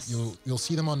 Yes. You'll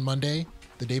see them on Monday,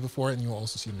 the day before, and you'll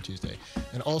also see them Tuesday.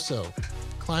 And also,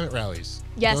 climate rallies.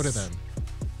 Yes. Go to them.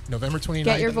 November 29th.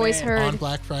 Get your voice heard. On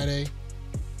Black Friday.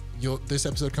 This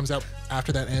episode comes out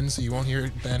after that ends, so you won't hear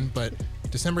it then. But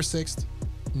December 6th,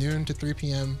 noon to 3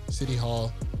 p.m., City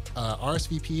Hall.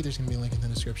 RSVP, there's going to be a link in the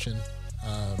description.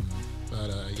 Yeah,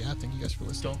 thank you guys for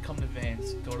listening. Don't come to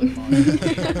Vans. Go to the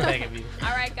mall. Beg of you. All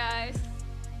right, guys.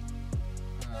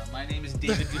 My name is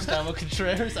David Gustavo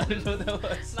Contreras. I didn't know what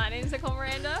that was. My name is Nicole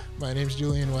Miranda, My name's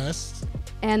Julian West.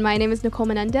 And my name is Nicole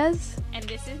Menendez. and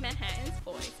this is Manhattan's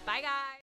Voice. Bye, guys.